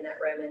stated in that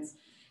Romans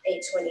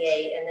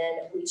 8:28. And then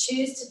we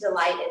choose to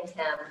delight in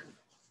him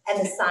and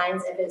the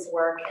signs of his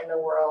work in the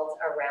world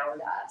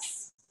around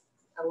us.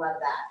 I love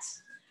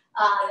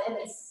that. And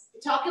it's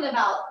talking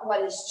about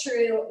what is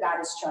true. God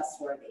is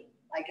trustworthy.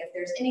 Like if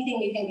there's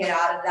anything you can get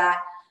out of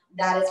that,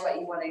 that is what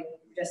you want to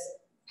just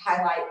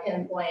highlight,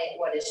 pinpoint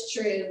what is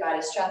true. God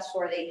is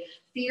trustworthy.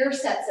 Fear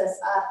sets us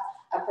up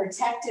a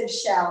protective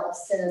shell of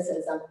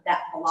cynicism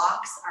that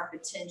blocks our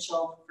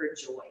potential for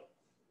joy.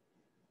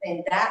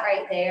 And that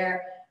right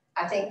there,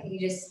 I think you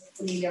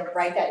just need to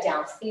write that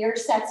down. Fear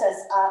sets us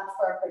up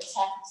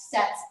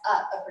sets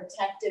up a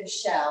protective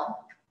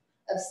shell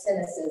of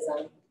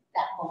cynicism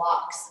that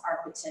blocks our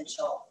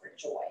potential for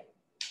joy.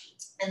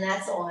 And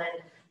that's on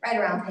right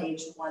around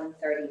page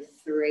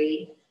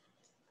 133.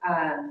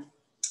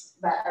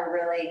 But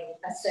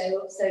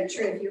so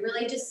true. If you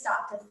really just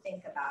stop to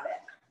think about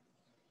it.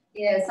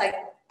 It's like,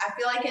 I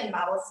feel like in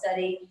Bible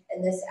study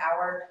in this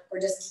hour, we're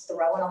just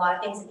throwing a lot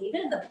of things. And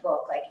even in the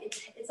book, like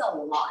it's a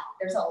lot.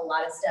 There's a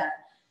lot of stuff.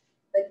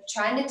 But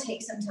trying to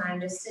take some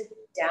time just to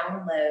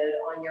download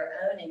on your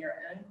own in your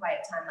own quiet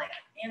time, like,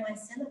 am I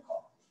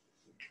cynical?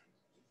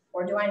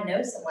 Or do I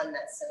know someone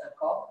that's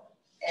cynical?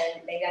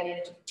 And maybe I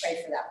need to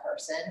pray for that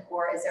person.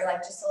 Or is there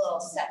like just a little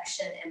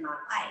section in my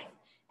life?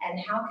 And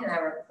how can I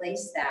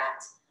replace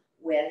that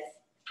with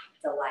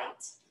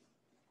delight?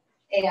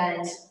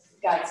 And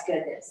God's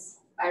goodness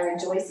by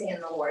rejoicing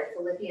in the Lord.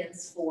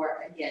 Philippians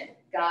 4, again,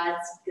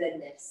 God's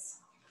goodness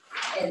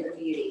and the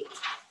beauty.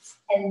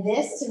 And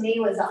this to me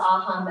was an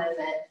aha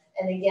moment.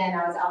 And again,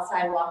 I was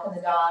outside walking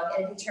the dog.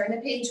 And if you turn to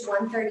page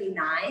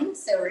 139,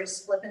 so we're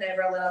just flipping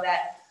over a little bit.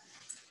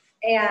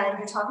 And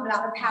you're talking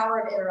about the power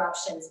of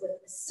interruptions with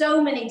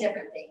so many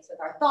different things, with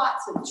our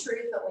thoughts, with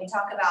truth. But when we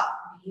talk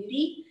about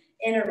beauty,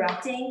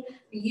 interrupting,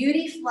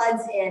 beauty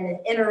floods in and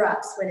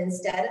interrupts when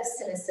instead of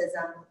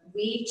cynicism,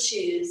 we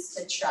choose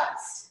to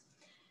trust.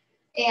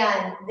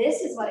 And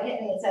this is what hit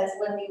me. It says,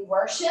 when we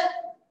worship,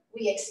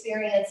 we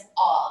experience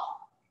awe,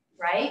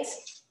 right?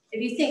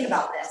 If you think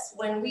about this,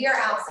 when we are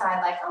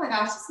outside, like, oh my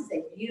gosh, this is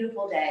a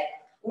beautiful day,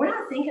 we're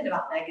not thinking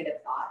about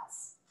negative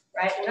thoughts,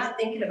 right? We're not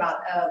thinking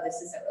about, oh,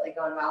 this isn't really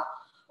going well.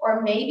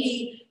 Or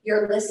maybe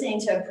you're listening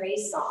to a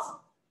praise song.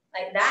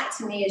 Like that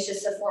to me is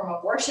just a form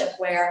of worship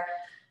where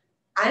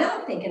I'm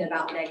not thinking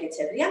about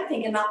negativity. I'm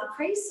thinking about the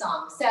praise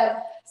song. So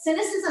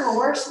cynicism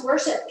and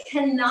worship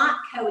cannot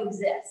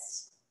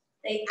coexist.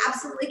 They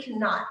absolutely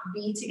cannot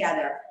be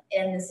together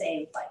in the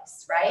same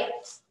place, right?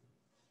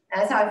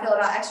 That's how I feel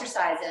about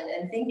exercise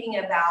and thinking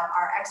about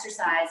our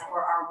exercise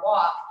or our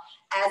walk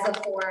as a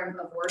form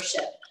of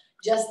worship.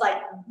 Just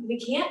like we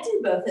can't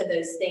do both of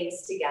those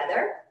things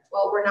together.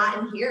 Well, we're not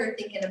in here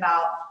thinking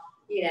about,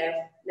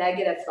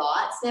 negative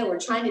thoughts. No, we're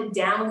trying to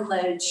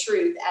download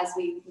truth as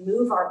we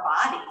move our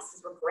bodies,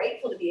 because we're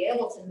grateful to be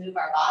able to move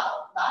our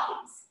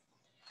bodies.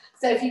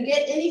 So if you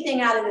get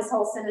anything out of this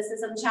whole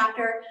cynicism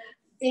chapter,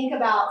 think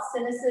about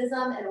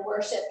cynicism and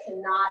worship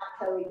cannot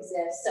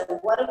coexist. So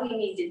what do we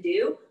need to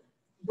do?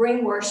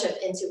 Bring worship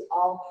into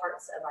all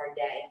parts of our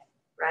day,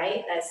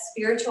 right? A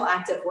spiritual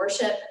act of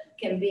worship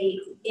can be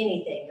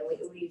anything. And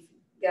we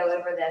go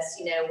over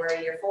this,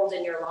 where you're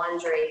folding your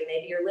laundry,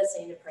 maybe you're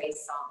listening to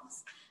praise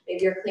songs.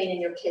 Maybe you're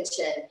cleaning your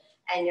kitchen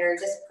and you're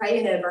just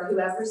praying over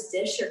whoever's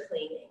dish you're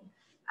cleaning.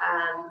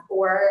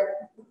 Or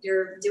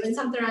you're doing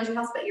something around your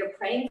house, but you're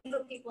praying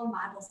for people in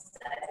Bible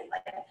study.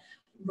 Like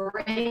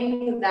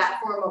bring that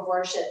form of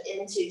worship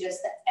into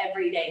just the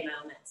everyday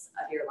moments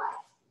of your life.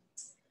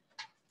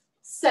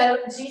 So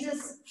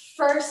Jesus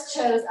first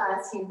chose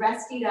us. He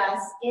rescued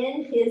us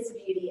in his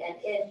beauty and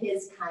in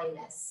his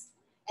kindness.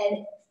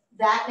 And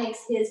that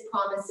makes his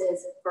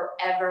promises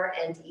forever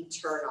and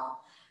eternal.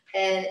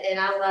 And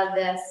I love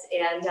this.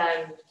 And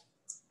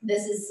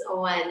this is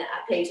on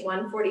page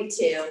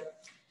 142.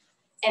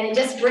 And it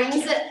just brings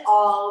it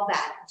all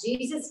back.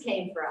 Jesus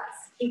came for us.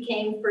 He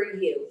came for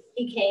you.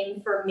 He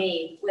came for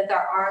me with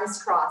our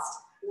arms crossed,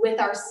 with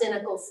our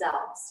cynical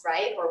selves,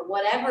 right? Or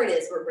whatever it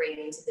is we're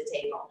bringing to the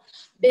table.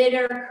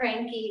 Bitter,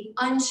 cranky,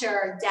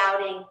 unsure,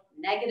 doubting,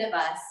 negative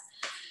us.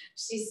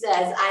 She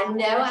says, I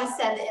know I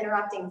said the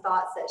interrupting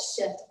thoughts that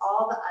shift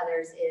all the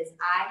others is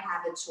I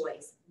have a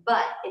choice,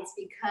 but it's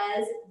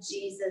because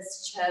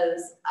Jesus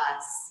chose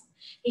us.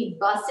 He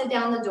busted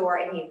down the door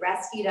and he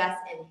rescued us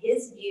in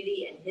his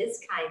beauty and his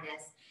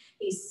kindness.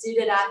 He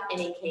suited up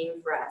and he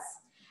came for us.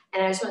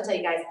 And I just want to tell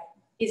you guys,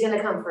 he's going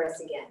to come for us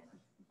again,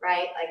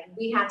 right? Like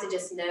we have to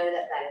just know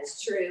that that is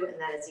true and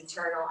that is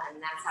eternal,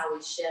 and that's how we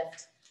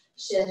shift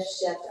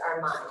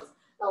our minds.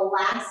 The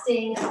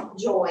lasting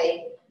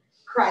joy,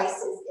 Christ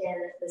is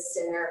in the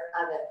center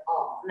of it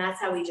all. And that's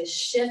how we just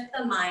shift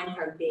the mind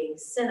from being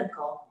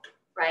cynical,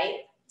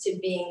 right, to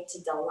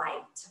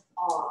delight, to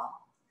awe.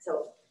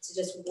 So to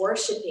just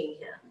worshiping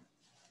him.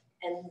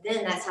 And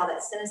then that's how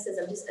that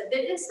cynicism,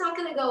 it's not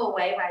going to go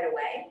away right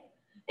away.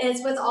 And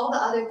it's with all the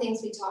other things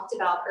we talked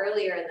about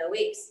earlier in the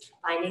weeks,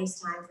 finding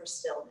time for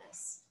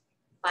stillness,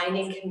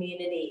 finding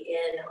community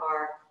in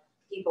our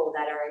people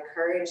that are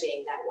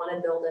encouraging, that want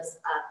to build us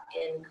up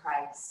in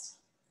Christ.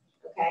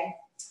 Okay?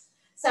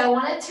 So I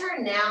want to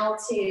turn now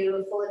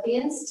to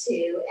Philippians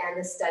 2 and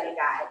the study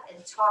guide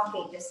and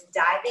just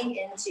diving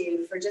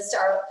into, for just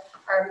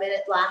our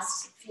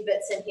last few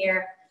bits in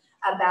here,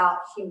 about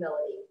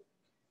humility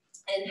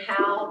and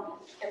how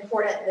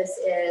important this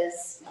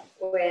is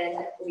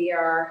when we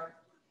are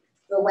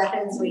the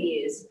weapons we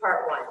use,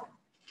 part 1.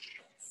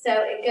 So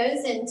it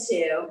goes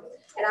into,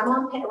 and I'm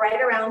on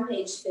right around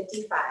page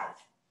 55.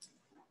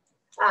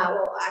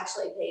 Well,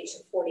 actually page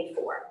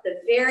 44,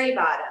 the very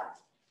bottom,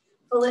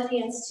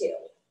 Philippians 2.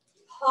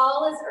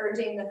 Paul is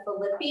urging the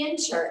Philippian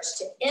church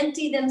to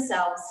empty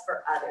themselves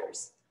for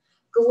others,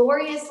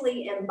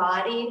 gloriously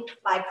embodied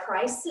by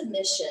Christ's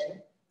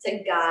submission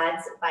to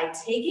God's by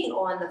taking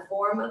on the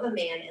form of a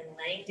man and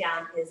laying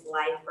down his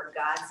life for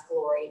God's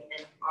glory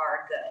and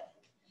our good.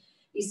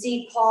 You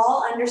see,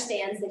 Paul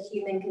understands the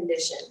human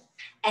condition,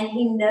 and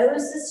he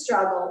knows the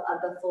struggle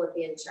of the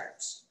Philippian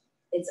church.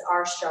 It's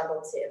our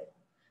struggle too.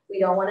 We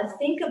don't want to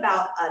think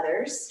about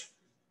others.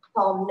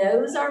 Paul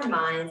knows our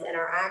minds and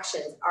our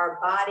actions. Our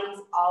bodies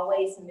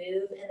always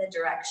move in the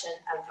direction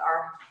of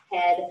our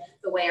head,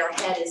 the way our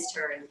head is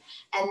turned.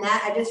 And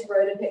that, I just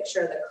wrote a picture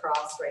of the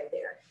cross right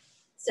there.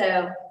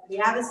 So if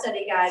you have a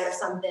study guide or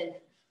something,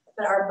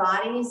 but our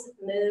bodies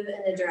move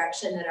in the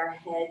direction that our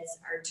heads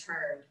are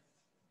turned.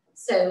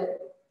 So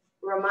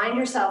remind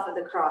yourself of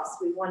the cross.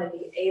 We want to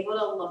be able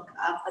to look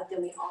up, but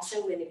then we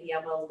also want to be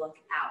able to look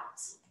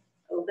out.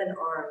 Open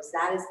arms.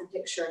 That is the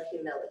picture of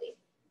humility,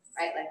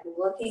 right? Like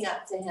looking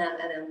up to him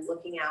and then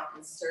looking out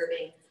and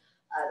serving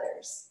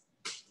others.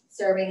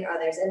 Serving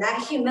others. And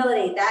that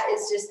humility, that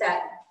is just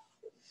that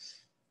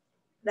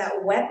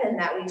weapon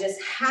that we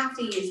just have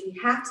to use. We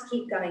have to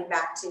keep going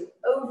back to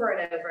over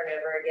and over and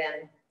over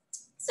again.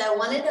 So I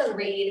wanted to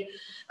read,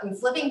 I'm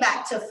flipping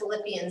back to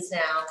Philippians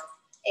now.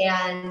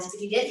 And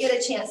if you didn't get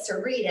a chance to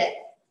read it,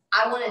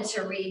 I wanted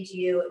to read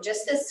you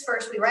just this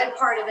first. We read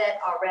part of it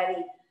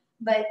already,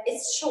 but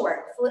it's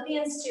short.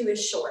 Philippians 2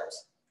 is short.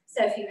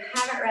 So if you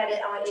haven't read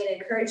it, I want you to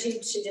encourage you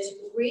to just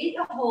read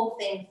the whole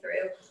thing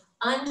through,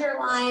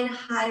 underline,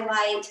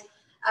 highlight.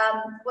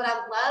 What I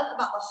love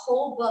about the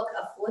whole book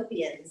of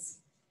Philippians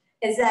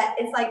is that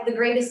it's like the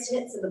greatest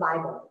hits of the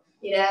Bible.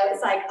 You know,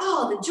 it's like,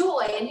 oh, the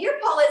joy. And here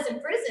Paul is in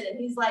prison, and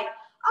he's like,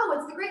 oh,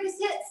 it's the greatest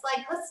hits.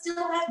 Like, let's still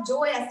have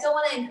joy. I still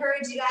want to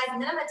encourage you guys.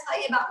 And then I'm going to tell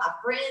you about my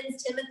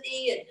friends,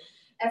 Timothy and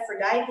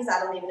Aphrodite. I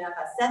don't even know if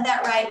I said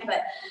that right.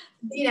 But,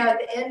 you know, at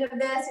the end of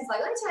this, he's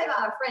like, let me tell you about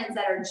my friends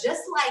that are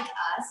just like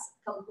us,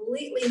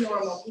 completely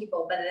normal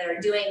people, but that are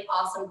doing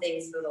awesome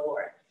things for the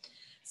Lord.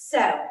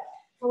 So,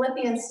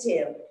 Philippians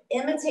 2,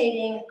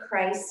 imitating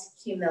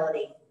Christ's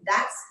humility.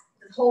 That's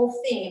the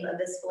whole theme of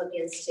this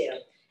Philippians 2.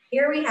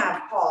 Here we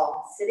have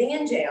Paul sitting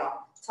in jail,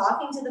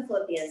 talking to the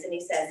Philippians, and he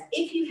says,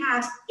 if you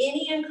have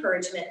any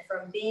encouragement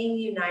from being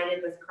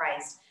united with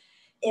Christ,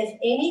 if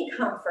any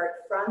comfort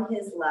from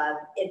his love,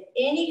 if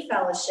any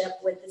fellowship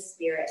with the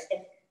Spirit,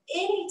 if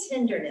any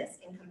tenderness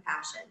and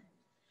compassion,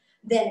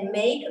 then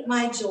make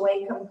my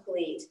joy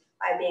complete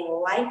by being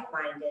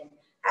like-minded,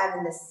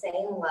 having the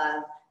same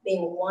love,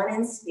 being one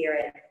in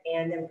spirit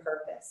and in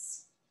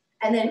purpose.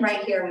 And then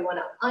right here, we want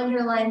to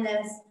underline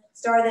this,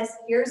 star this.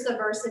 Here's the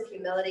verse of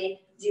humility.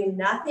 Do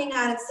nothing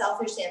out of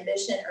selfish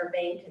ambition or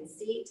vain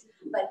conceit,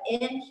 but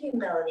in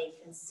humility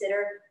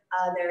consider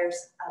others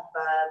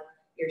above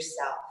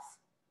yourself.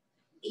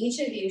 Each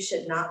of you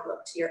should not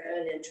look to your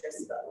own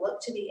interests, but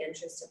look to the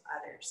interests of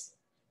others.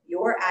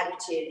 Your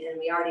attitude, and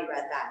we already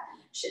read that,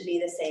 should be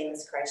the same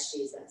as Christ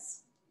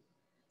Jesus.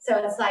 So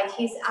it's like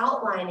he's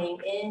outlining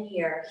in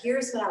here,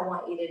 here's what I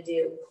want you to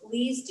do.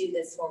 Please do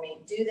this for me.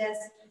 Do this,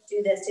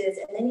 do this, do this.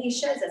 And then he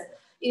shows us,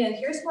 you know,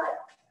 here's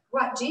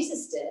what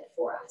Jesus did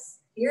for us.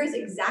 Here's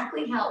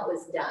exactly how it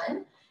was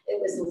done.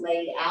 It was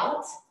laid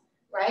out,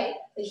 right?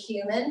 The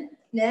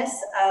humanness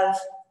of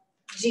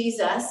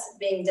Jesus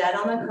being dead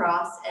on the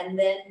cross. And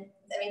then,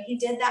 I mean, he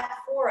did that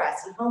for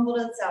us. He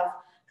humbled himself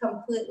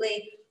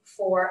completely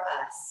for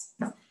us.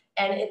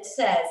 And it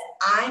says,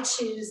 I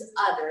choose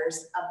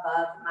others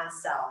above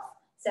myself.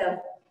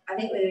 So I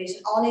think we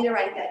should all need to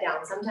write that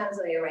down. Sometimes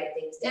when you write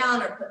things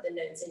down or put the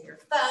notes in your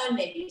phone,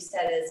 maybe you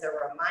set it as a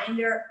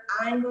reminder,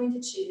 I'm going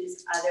to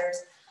choose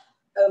others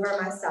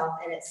over myself.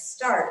 And it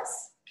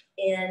starts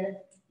in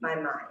my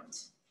mind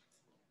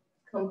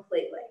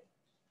completely.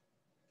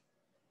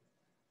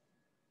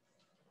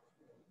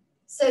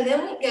 So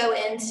then we go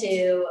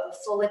into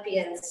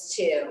Philippians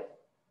 2.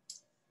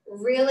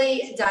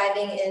 really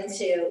diving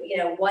into, you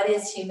know, what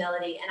is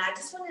humility. And I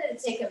just wanted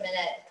to take a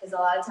minute, because a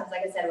lot of times,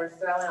 like I said, we're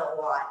throwing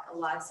a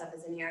lot of stuff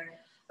is in here.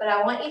 But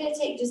I want you to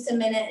take just a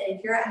minute, and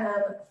if you're at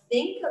home,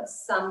 think of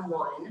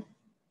someone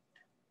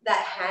that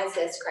has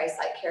this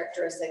Christ-like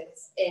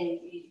characteristics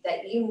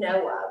that you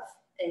know of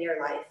in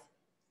your life,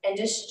 and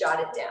just jot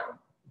it down.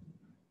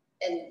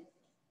 And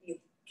you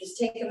just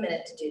take a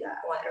minute to do that.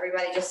 I want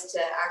everybody just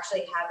to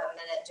actually have a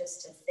minute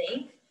just to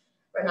think.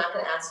 We're not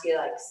going to ask you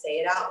like say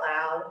it out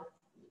loud,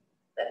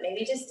 but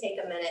maybe just take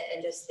a minute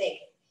and just think,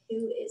 who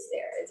is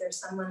there? Is there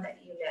someone that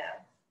you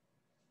know?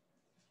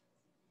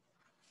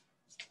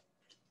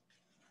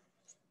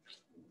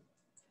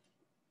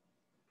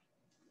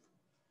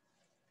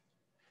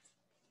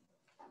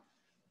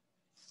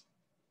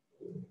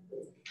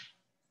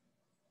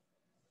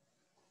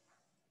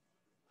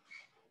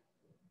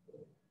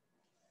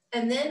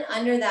 And then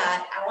under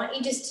that, I want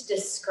you just to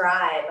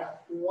describe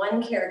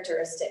one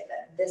characteristic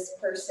that this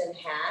person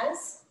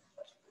has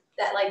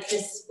that like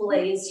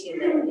displays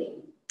humility.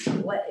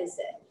 What is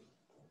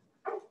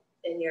it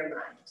in your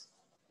mind?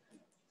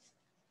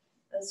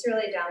 Let's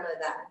really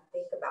download that and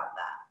think about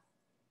that.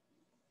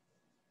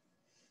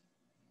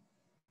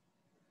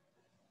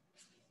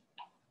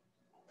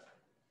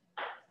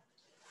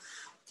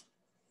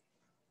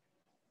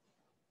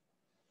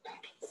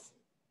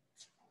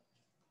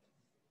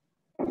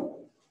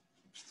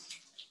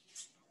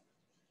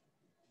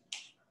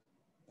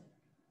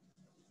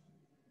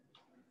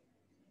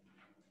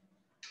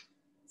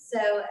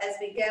 So as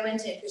we go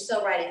into, if you're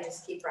still writing,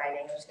 just keep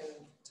writing. I'm just going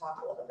to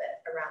talk a little bit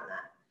around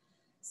that.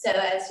 So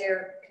as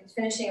you're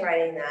finishing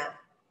writing that,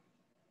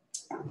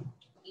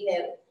 you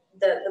know,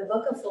 the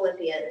book of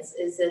Philippians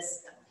is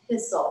this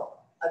epistle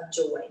of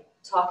joy,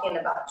 talking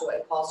about joy.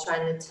 Paul's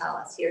trying to tell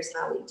us, here's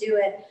how we do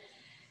it.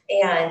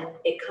 And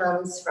it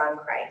comes from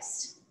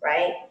Christ,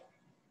 right?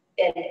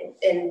 And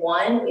in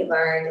 1, we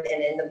learned,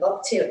 and in the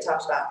book 2, it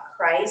talks about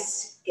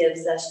Christ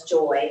gives us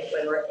joy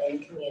when we're in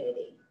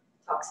community.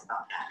 It talks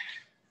about that.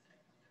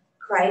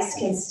 Christ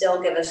can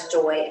still give us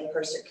joy in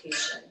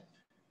persecution.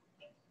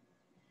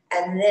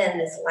 And then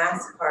this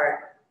last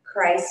part,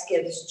 Christ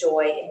gives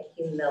joy in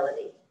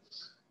humility.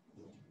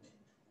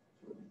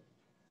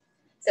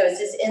 So it's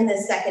just in the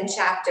 2nd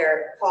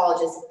chapter, Paul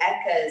just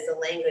echoes the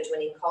language when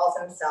he calls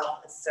himself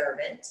a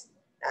servant.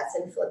 That's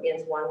in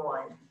Philippians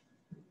 1:1.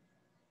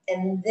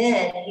 And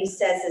then he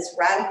says this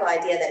radical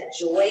idea that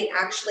joy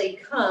actually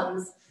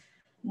comes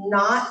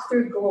not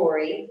through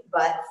glory,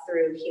 but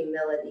through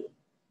humility.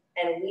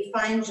 And we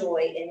find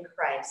joy in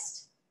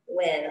Christ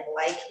when,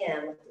 like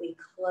him, we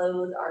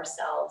clothe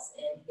ourselves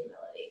in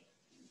humility.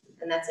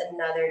 And that's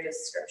another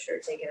just scripture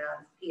taken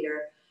out of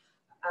Peter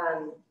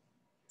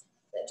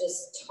that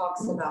just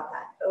talks about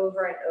that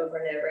over and over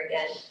and over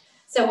again.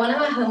 So one of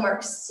my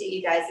homeworks to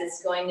you guys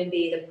is going to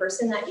be the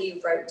person that you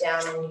wrote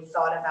down and you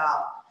thought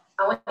about.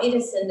 I want you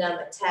to send them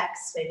a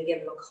text, maybe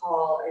give them a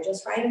call, or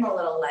just write them a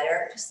little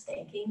letter, just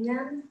thanking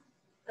them.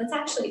 Let's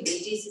actually be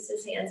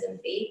Jesus's hands and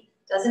feet.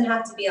 Doesn't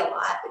have to be a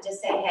lot, but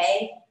just say,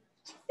 hey,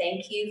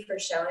 thank you for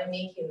showing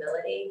me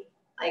humility.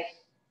 Like,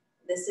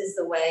 this is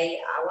the way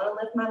I want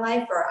to live my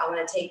life, or I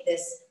want to take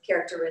this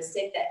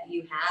characteristic that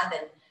you have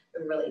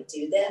and really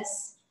do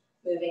this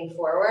moving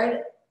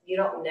forward. You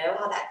don't know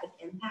how that could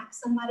impact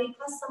somebody.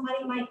 Plus,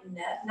 somebody might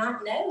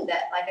not know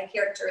that, like, a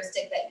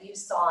characteristic that you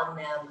saw in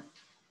them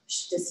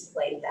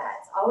displayed that.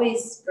 It's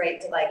always great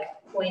to, like,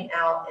 point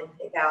out and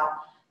pick out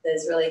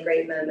those really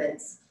great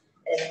moments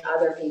in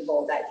other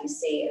people that you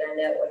see, and I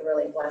know it would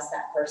really bless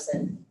that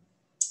person.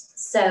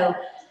 So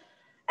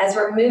as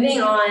we're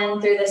moving on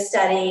through the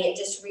study,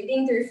 just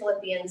reading through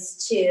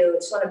Philippians 2,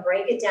 just want to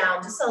break it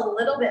down just a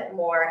little bit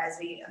more as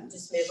we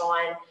just move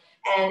on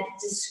and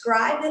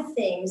describe the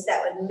things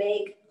that would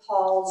make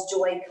Paul's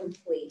joy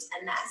complete,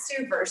 and that's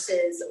through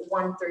verses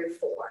 1 through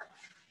 4.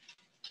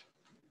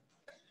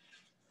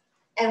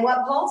 And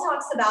what Paul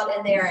talks about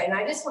in there, and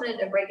I just wanted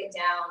to break it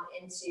down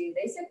into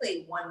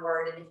basically one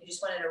word, and if you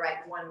just wanted to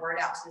write one word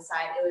out to the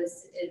side,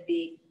 it'd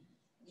be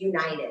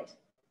united.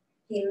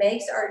 He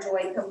makes our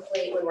joy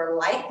complete when we're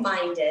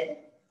like-minded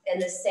in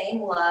the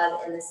same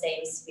love and the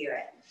same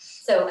spirit.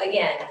 So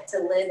again, to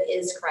live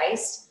is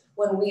Christ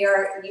when we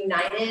are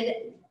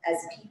united as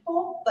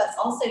people, but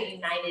also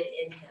united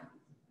in him.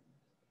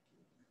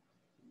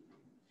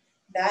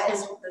 That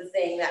is the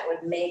thing that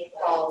would make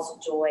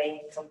Paul's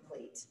joy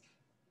complete.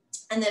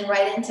 And then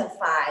right into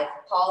 5,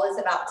 Paul is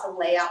about to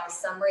lay out the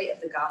summary of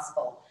the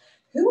gospel.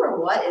 Who or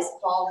what is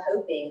Paul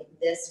hoping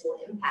this will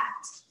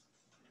impact?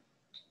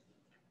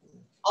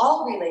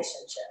 All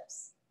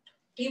relationships.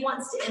 He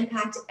wants to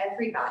impact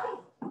everybody,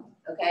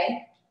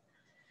 okay?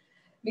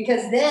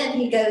 Because then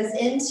he goes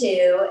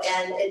into,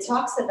 and it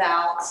talks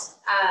about,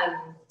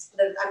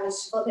 I'm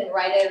just flipping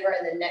right over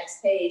in the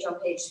next page, on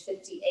page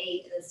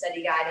 58 in the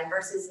study guide, in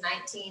verses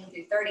 19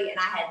 through 30, and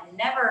I had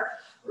never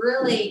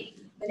really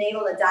been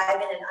able to dive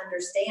in and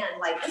understand,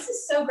 like, this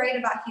is so great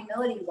about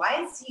humility.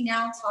 Why is he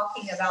now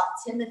talking about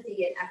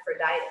Timothy and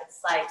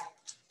Epaphroditus? Like,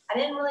 I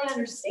didn't really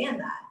understand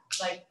that.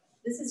 Like,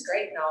 this is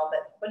great and all,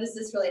 but what does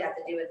this really have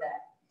to do with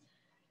it?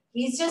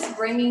 He's just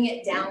bringing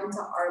it down to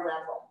our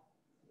level.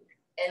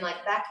 And like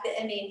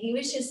he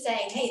was just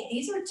saying, hey,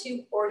 these are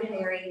two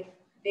ordinary,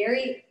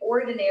 very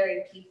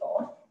ordinary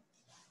people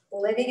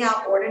living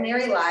out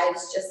ordinary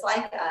lives just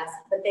like us,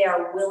 but they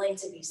are willing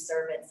to be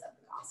servants of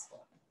the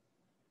gospel,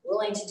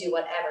 willing to do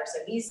whatever. So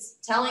he's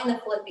telling the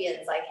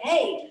Philippians like,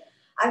 hey,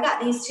 I've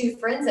got these two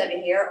friends over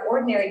here,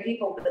 ordinary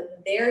people,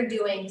 but they're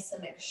doing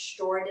some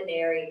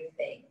extraordinary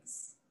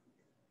things.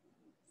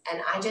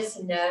 And I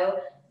just know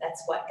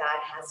that's what God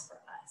has for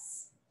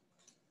us.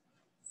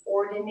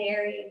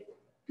 Ordinary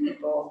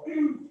people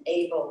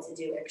able to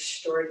do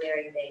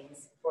extraordinary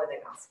things for the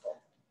gospel.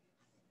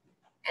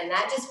 And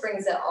that just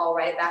brings it all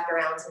right back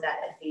around to that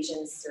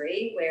Ephesians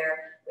 3,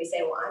 where we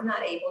say, well, I'm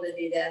not able to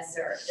do this,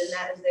 or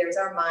then there's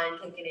our mind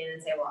kicking in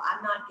and say, well,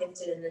 I'm not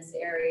gifted in this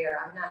area, or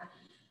I'm not.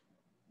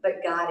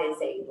 But God is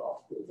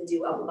able to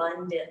do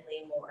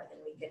abundantly more than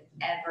we could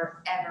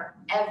ever, ever,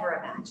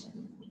 ever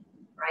imagine,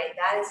 right?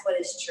 That is what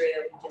is true.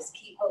 Just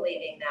keep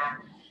believing that,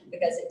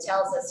 because it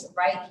tells us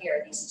right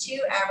here, these two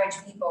average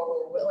people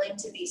were willing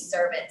to be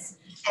servants,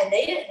 and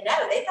they didn't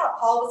know. They thought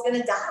Paul was going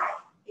to die.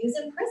 He was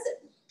in prison,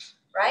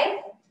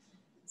 right?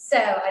 So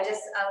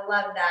I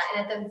love that.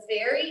 And at the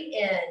very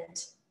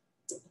end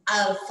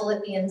of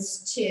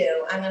Philippians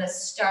 2, I'm going to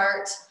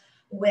start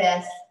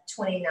with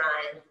 29.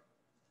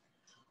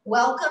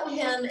 Welcome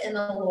him in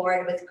the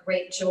Lord with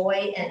great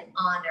joy and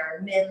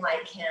honor, men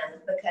like him,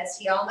 because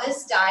he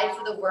almost died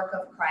for the work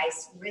of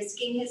Christ,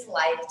 risking his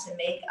life to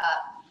make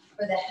up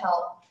for the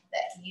help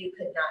that you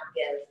could not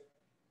give.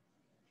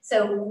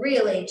 So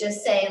really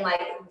just saying, like,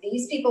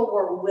 these people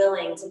were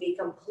willing to be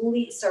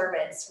complete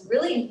servants,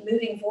 really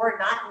moving forward,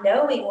 not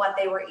knowing what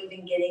they were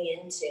even getting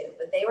into,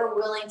 but they were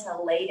willing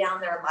to lay down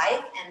their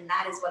life, and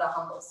that is what a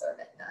humble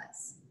servant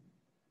does.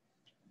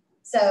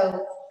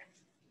 So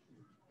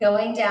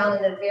going down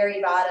to the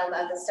very bottom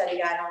of the study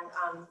guide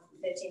on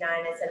 59,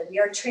 it said, we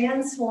are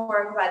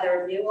transformed by the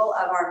renewal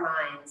of our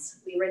minds.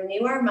 We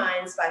renew our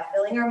minds by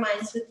filling our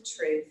minds with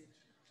truth,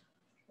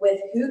 with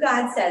who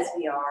God says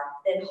we are,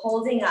 then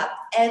holding up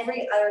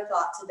every other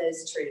thought to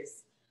those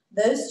truths.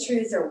 Those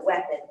truths are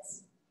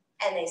weapons,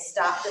 and they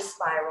stop the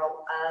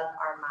spiral of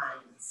our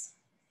minds.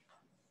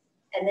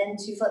 And then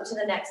to flip to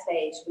the next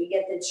page, we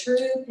get the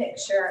true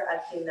picture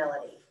of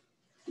humility.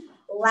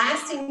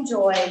 Lasting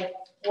joy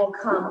will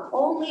come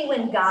only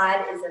when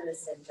God is in the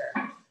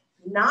center,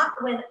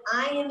 not when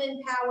I am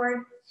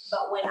empowered,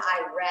 but when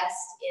I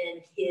rest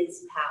in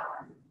his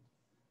power.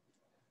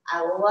 I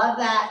love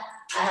that.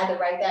 I had to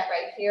write that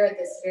right here at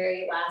this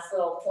very last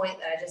little point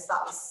that I just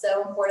thought was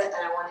so important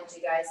that I wanted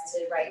you guys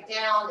to write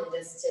down and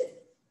just to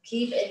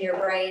keep in your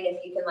brain.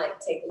 If you can like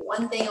take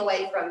one thing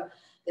away from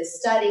this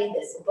study,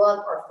 this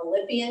book, or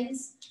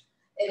Philippians,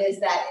 it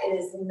is that it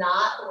is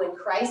not when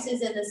Christ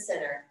is in the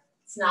center.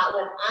 It's not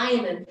when I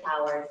am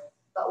empowered,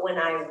 but when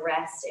I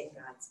rest in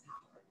God's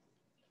power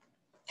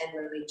and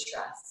when we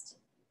trust.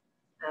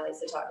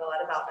 Lisa talked a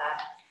lot about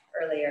that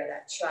earlier,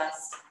 that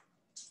trust.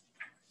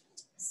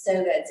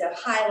 So good. So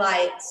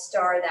highlight,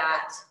 star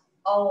that,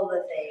 all of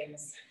the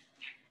things.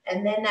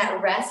 And then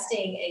that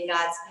resting in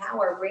God's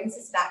power brings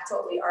us back to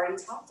what we already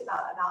talked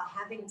about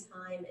having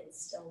time in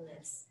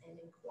stillness and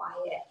in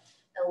quiet,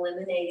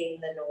 eliminating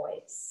the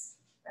noise,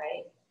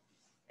 right?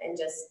 And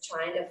just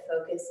trying to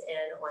focus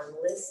in on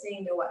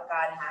listening to what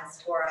God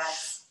has for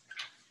us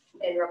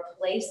and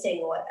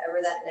replacing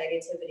whatever that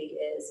negativity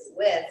is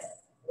with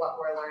what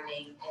we're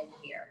learning in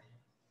here.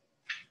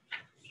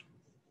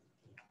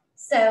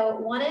 So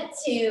wanted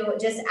to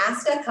just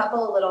ask a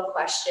couple of little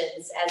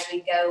questions as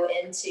we go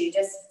into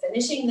just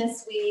finishing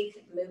this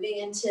week, moving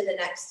into the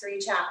next 3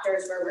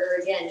 chapters where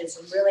we're, again,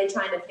 just really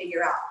trying to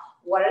figure out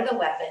what are the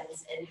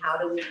weapons and how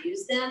do we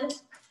use them.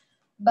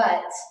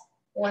 But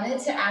wanted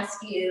to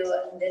ask you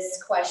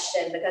this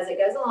question because it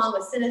goes along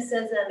with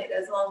cynicism. It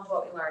goes along with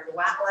what we learned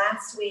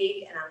last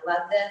week, and I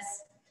love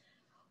this.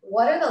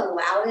 What are the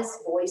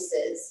loudest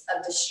voices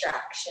of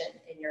distraction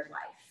in your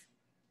life?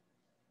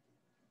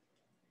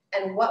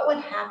 And what would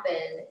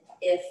happen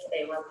if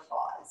they were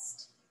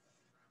paused?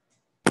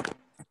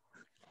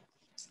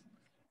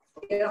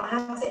 You don't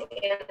have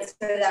to answer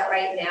that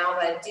right now,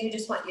 but I do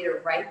just want you to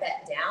write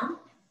that down.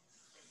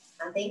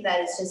 I think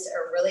that is just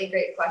a really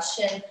great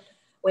question.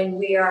 When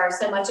we are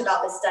so much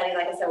about this study,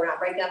 like I said, we're not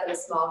breaking up into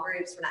small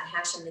groups. We're not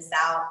hashing this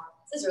out.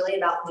 This is really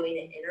about doing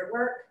the inner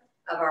work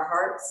of our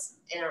hearts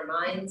and our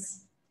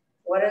minds.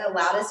 What are the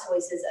loudest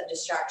voices of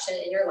distraction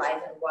in your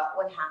life, and what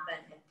would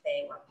happen if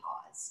they were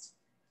paused?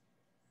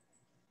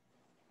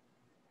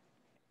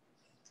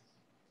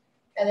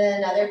 And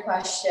then another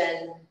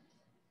question,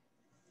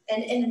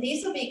 and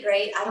these will be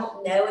great. I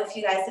don't know if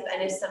you guys have, I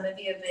know some of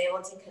you have been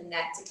able to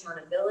connect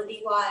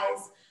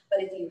accountability-wise,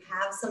 but if you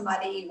have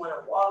somebody you want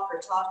to walk or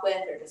talk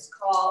with or just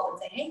call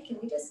and say, hey, can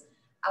we just,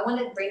 I want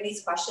to bring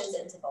these questions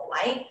into the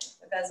light,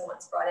 because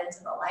once brought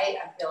into the light,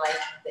 I feel like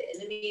the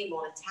enemy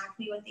won't attack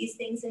me with these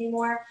things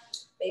anymore.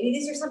 Maybe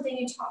these are something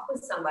you talk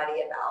with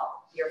somebody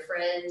about, your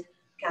friend,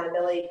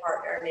 accountability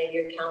partner, maybe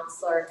your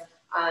counselor.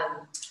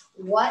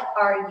 What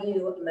are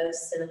you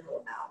most cynical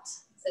about?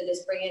 So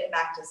just bringing it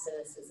back to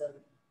cynicism.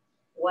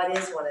 What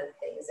is one of the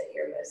things that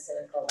you're most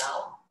cynical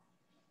about?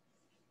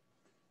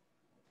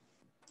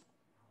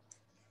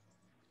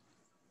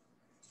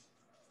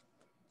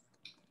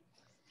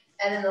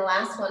 And then the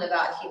last one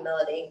about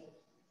humility.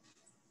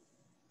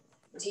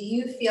 Do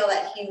you feel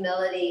that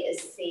humility is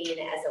seen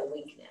as a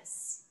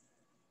weakness?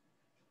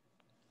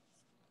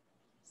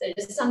 So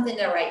just something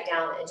to write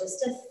down and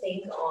just to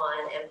think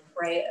on and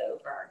pray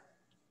over.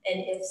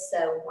 And if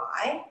so,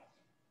 why?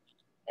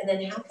 And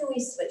then how can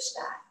we switch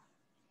that?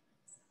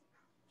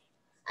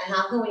 And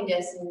how can we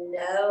just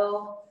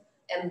know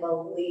and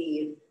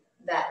believe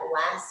that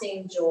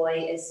lasting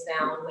joy is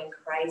found when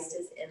Christ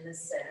is in the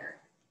center?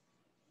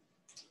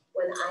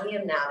 When I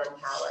am not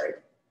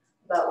empowered,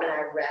 but when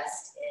I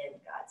rest in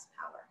God's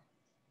power.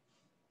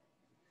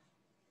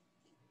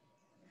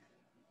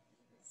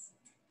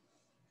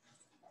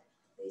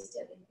 Please do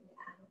anything to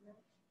add on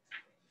that.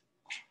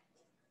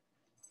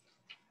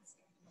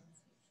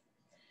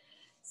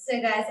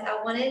 So guys,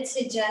 I wanted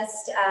to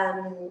just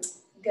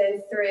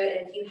go through,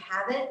 and if you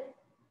haven't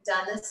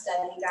done the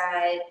study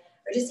guide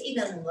or just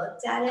even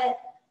looked at it,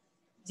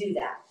 do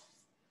that.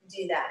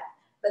 Do that.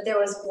 But there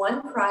was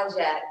one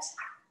project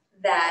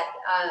that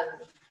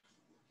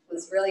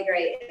was really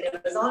great.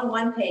 It was on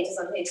one page, it's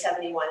on page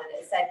 71,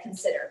 and it said,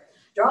 consider.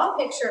 Draw a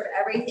picture of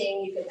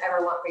everything you could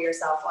ever want for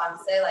yourself. Well, I'm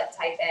so like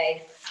type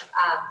A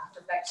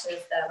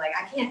perfectionist that I'm like,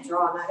 I can't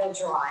draw, I'm not gonna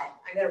draw it.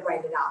 I'm gonna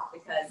write it out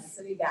because this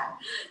would be bad.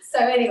 So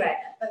anyway,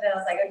 but then I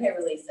was like, okay,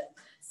 release it.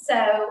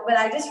 So, but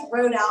I just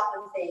wrote out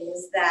the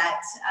things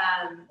that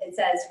it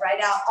says,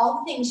 write out all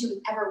the things you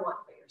would ever want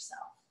for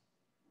yourself,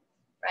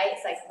 right?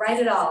 It's like, write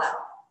it all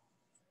out.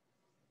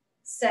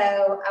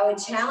 So I would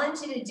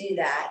challenge you to do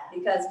that,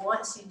 because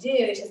once you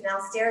do, just now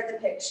stare at the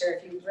picture.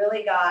 If you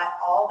really got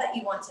all that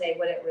you want today,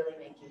 would it really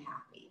make you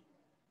happy?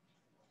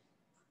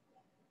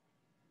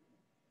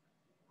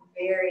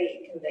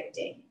 Very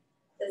convicting.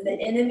 Because the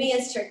enemy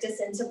has tricked us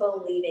into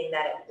believing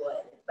that it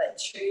would,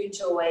 but true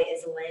joy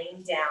is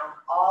laying down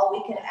all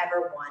we could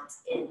ever want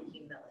in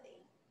humility.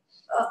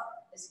 Oh,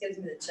 this gives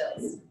me the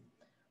chills.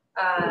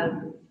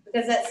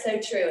 Because that's so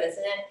true,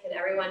 isn't it? Can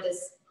everyone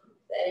just...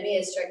 The enemy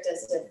has tricked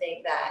us to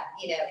think that,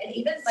 you know, and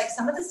even like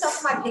some of the stuff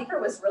in my paper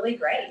was really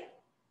great,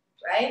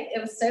 right?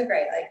 It was so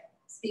great. Like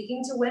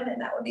speaking to women,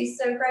 that would be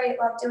so great.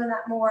 Love doing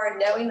that more.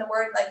 Knowing the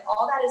word, like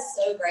all that is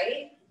so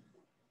great,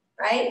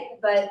 right?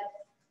 But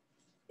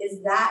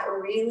is that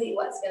really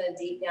what's going to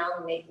deep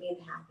down make me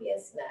the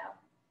happiest?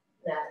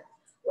 No.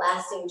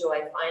 Lasting joy,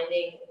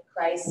 finding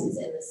Christ is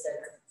in the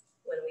center.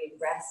 When we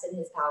rest in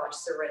his power,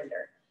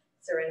 surrender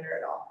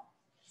it all.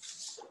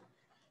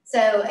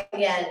 So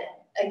again,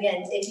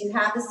 if you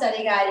have the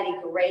study guide, it'd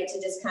be great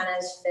to just kind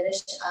of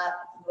finish up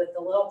with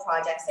the little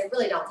projects. They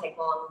really don't take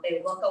long.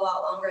 They look a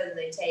lot longer than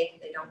they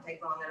take. They don't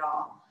take long at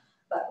all.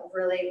 But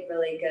really,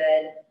 really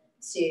good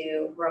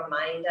to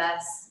remind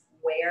us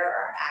where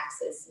our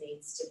axis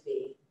needs to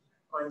be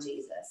on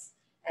Jesus.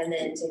 And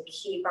then to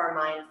keep our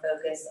mind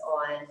focused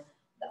on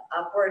the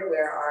upward,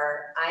 where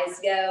our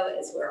eyes go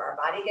is where our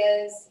body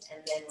goes.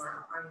 And then where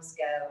our arms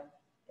go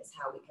is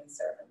how we can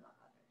serve and love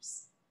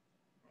others.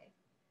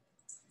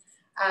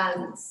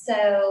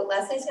 So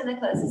Leslie's going to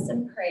close us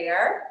in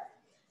prayer,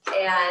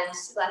 and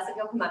Leslie,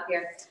 you'll come up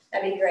here.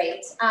 That'd be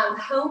great.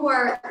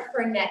 Homework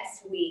for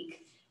next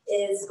week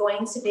is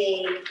going to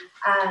be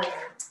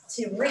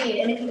to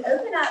read, and if you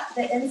open up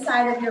the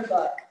inside of your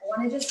book, I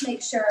want to just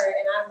make sure,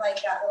 and I've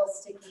like got little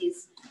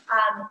stickies,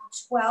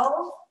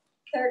 12,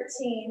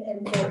 13,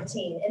 and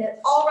 14, and it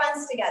all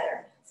runs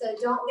together. So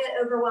don't get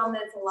overwhelmed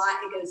that it's a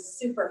lot. It goes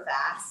super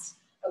fast,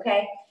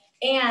 okay?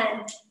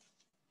 And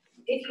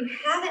if you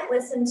haven't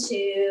listened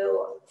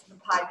to the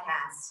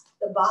podcast,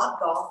 the Bob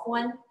Golf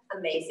one,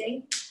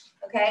 amazing.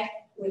 Okay,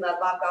 we love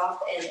Bob Golf,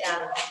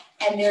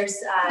 and there's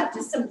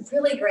just some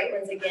really great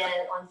ones again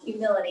on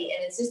humility,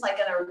 and it's just like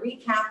going to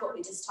recap what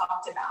we just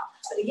talked about.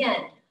 But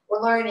again,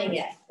 we're learning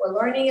it. We're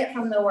learning it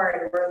from the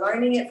Word. We're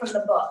learning it from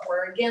the book.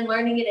 We're again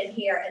learning it in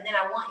here, and then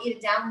I want you to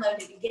download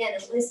it again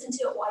and listen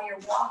to it while you're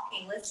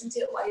walking. Listen to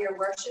it while you're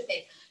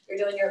worshiping. You're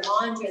doing your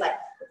laundry, like.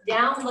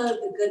 Download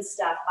the good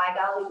stuff. By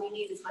golly, we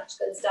need as much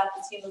good stuff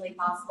as humanly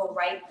possible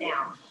right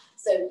now.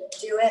 So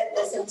do it,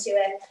 listen to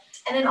it.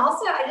 And then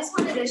also, I just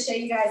wanted to show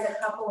you guys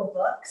a couple of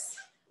books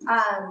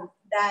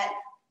that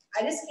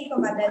I just keep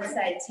on my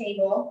bedside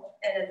table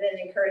and have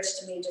been encouraged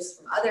to me just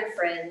from other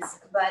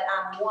friends. But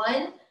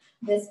one,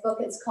 this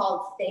book is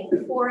called Think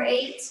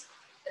 4:8.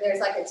 And there's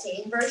like a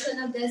teen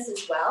version of this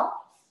as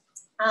well.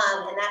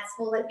 And that's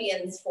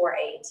Philippians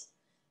 4:8.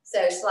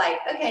 So it's like,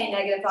 okay,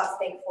 negative thoughts,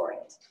 think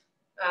 4:8.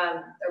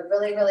 A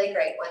really, really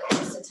great one.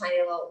 Just a tiny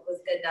little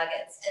with good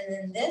nuggets. And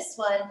then this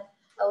one,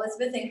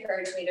 Elizabeth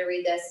encouraged me to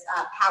read this,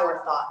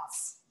 Power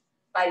Thoughts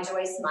by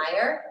Joyce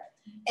Meyer.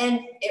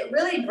 And it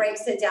really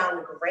breaks it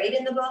down great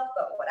in the book.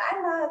 But what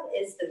I love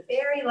is the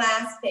very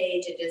last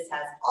page. It just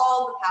has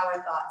all the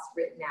power thoughts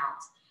written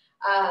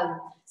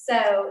out.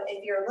 So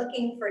if you're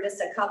looking for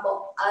just a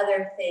couple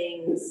other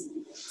things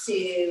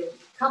to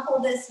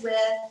couple this with,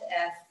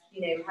 if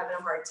you're having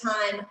a hard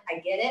time, I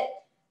get it.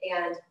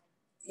 And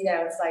you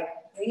know, it's like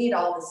we need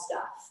all this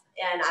stuff.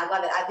 And I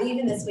love it.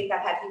 Even this week,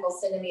 I've had people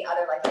sending me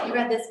other, like, you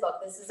read this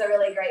book. This is a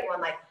really great one.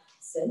 Like,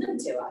 send them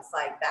to us.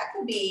 Like, that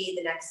could be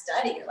the next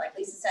study. Or like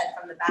Lisa said,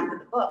 from the back of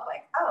the book,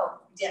 like, oh,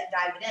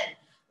 dive it in.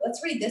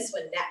 Let's read this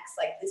one next.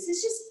 Like, this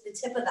is just the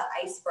tip of the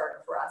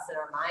iceberg for us in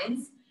our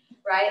minds,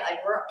 right?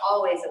 Like, we're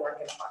always a work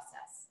in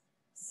progress.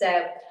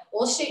 So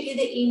we'll shoot you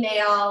the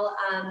email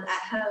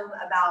at home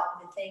about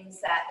the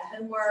things that the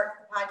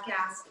homework,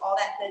 podcast, all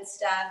that good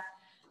stuff.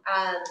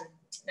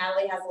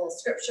 Natalie has little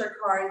scripture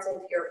cards.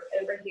 If you're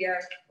over here,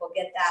 we'll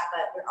get that.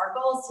 But our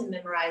goal is to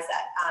memorize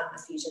that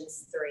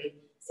Ephesians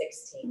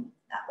 3:16,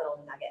 that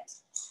little nugget.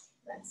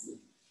 Let's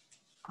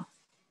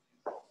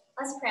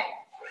pray.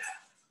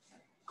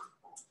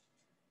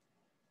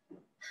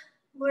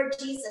 Lord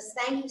Jesus,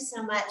 thank you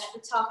so much for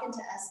talking to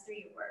us through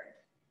your word.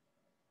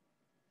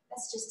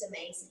 That's just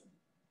amazing.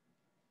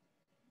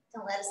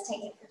 Don't let us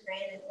take it for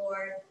granted,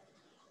 Lord.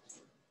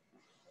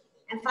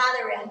 And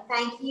Father, I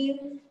thank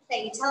you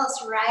that you tell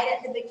us right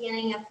at the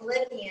beginning of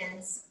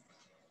Philippians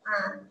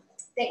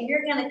that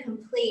you're going to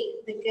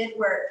complete the good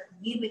work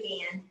you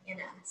began in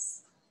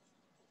us.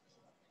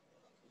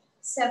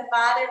 So,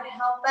 Father,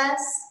 help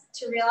us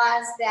to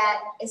realize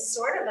that it's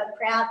sort of a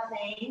proud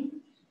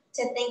thing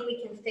to think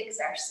we can fix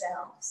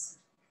ourselves.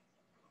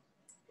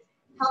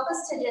 Help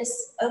us to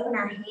just open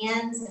our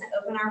hands and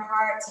open our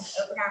hearts and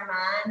open our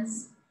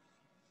minds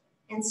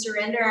and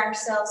surrender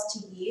ourselves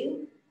to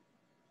you.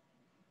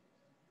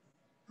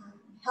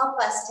 Help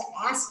us to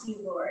ask you,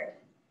 Lord,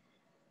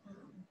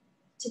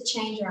 to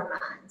change our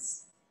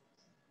minds,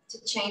 to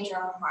change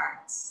our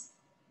hearts,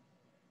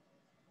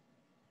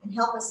 and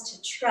help us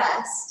to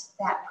trust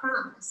that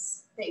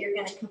promise that you're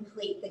going to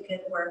complete the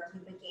good work you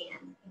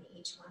began in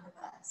each one of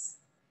us.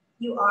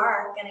 You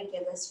are going to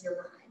give us your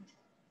mind.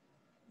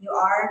 You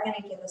are going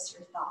to give us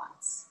your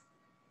thoughts.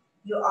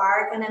 You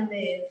are going to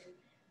move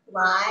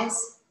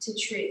lies to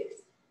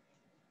truth.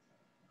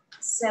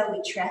 So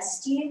we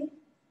trust you.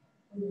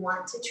 We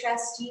want to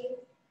trust you,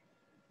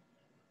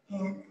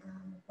 and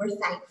we're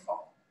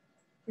thankful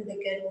for the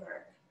good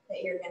work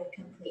that you're going to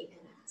complete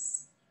in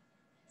us.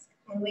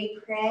 And we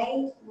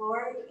pray,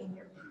 Lord, in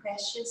your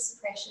precious,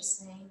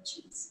 precious name,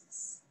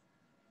 Jesus.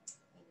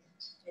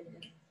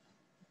 Amen.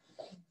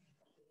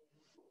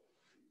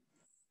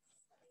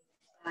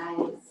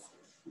 Guys,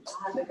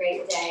 have a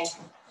great day.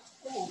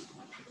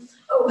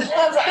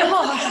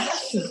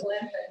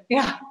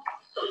 Yeah.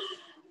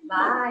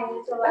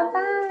 Bye.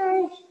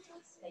 Bye-bye.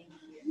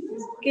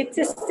 Good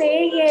to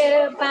see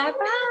you.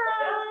 Bye-bye.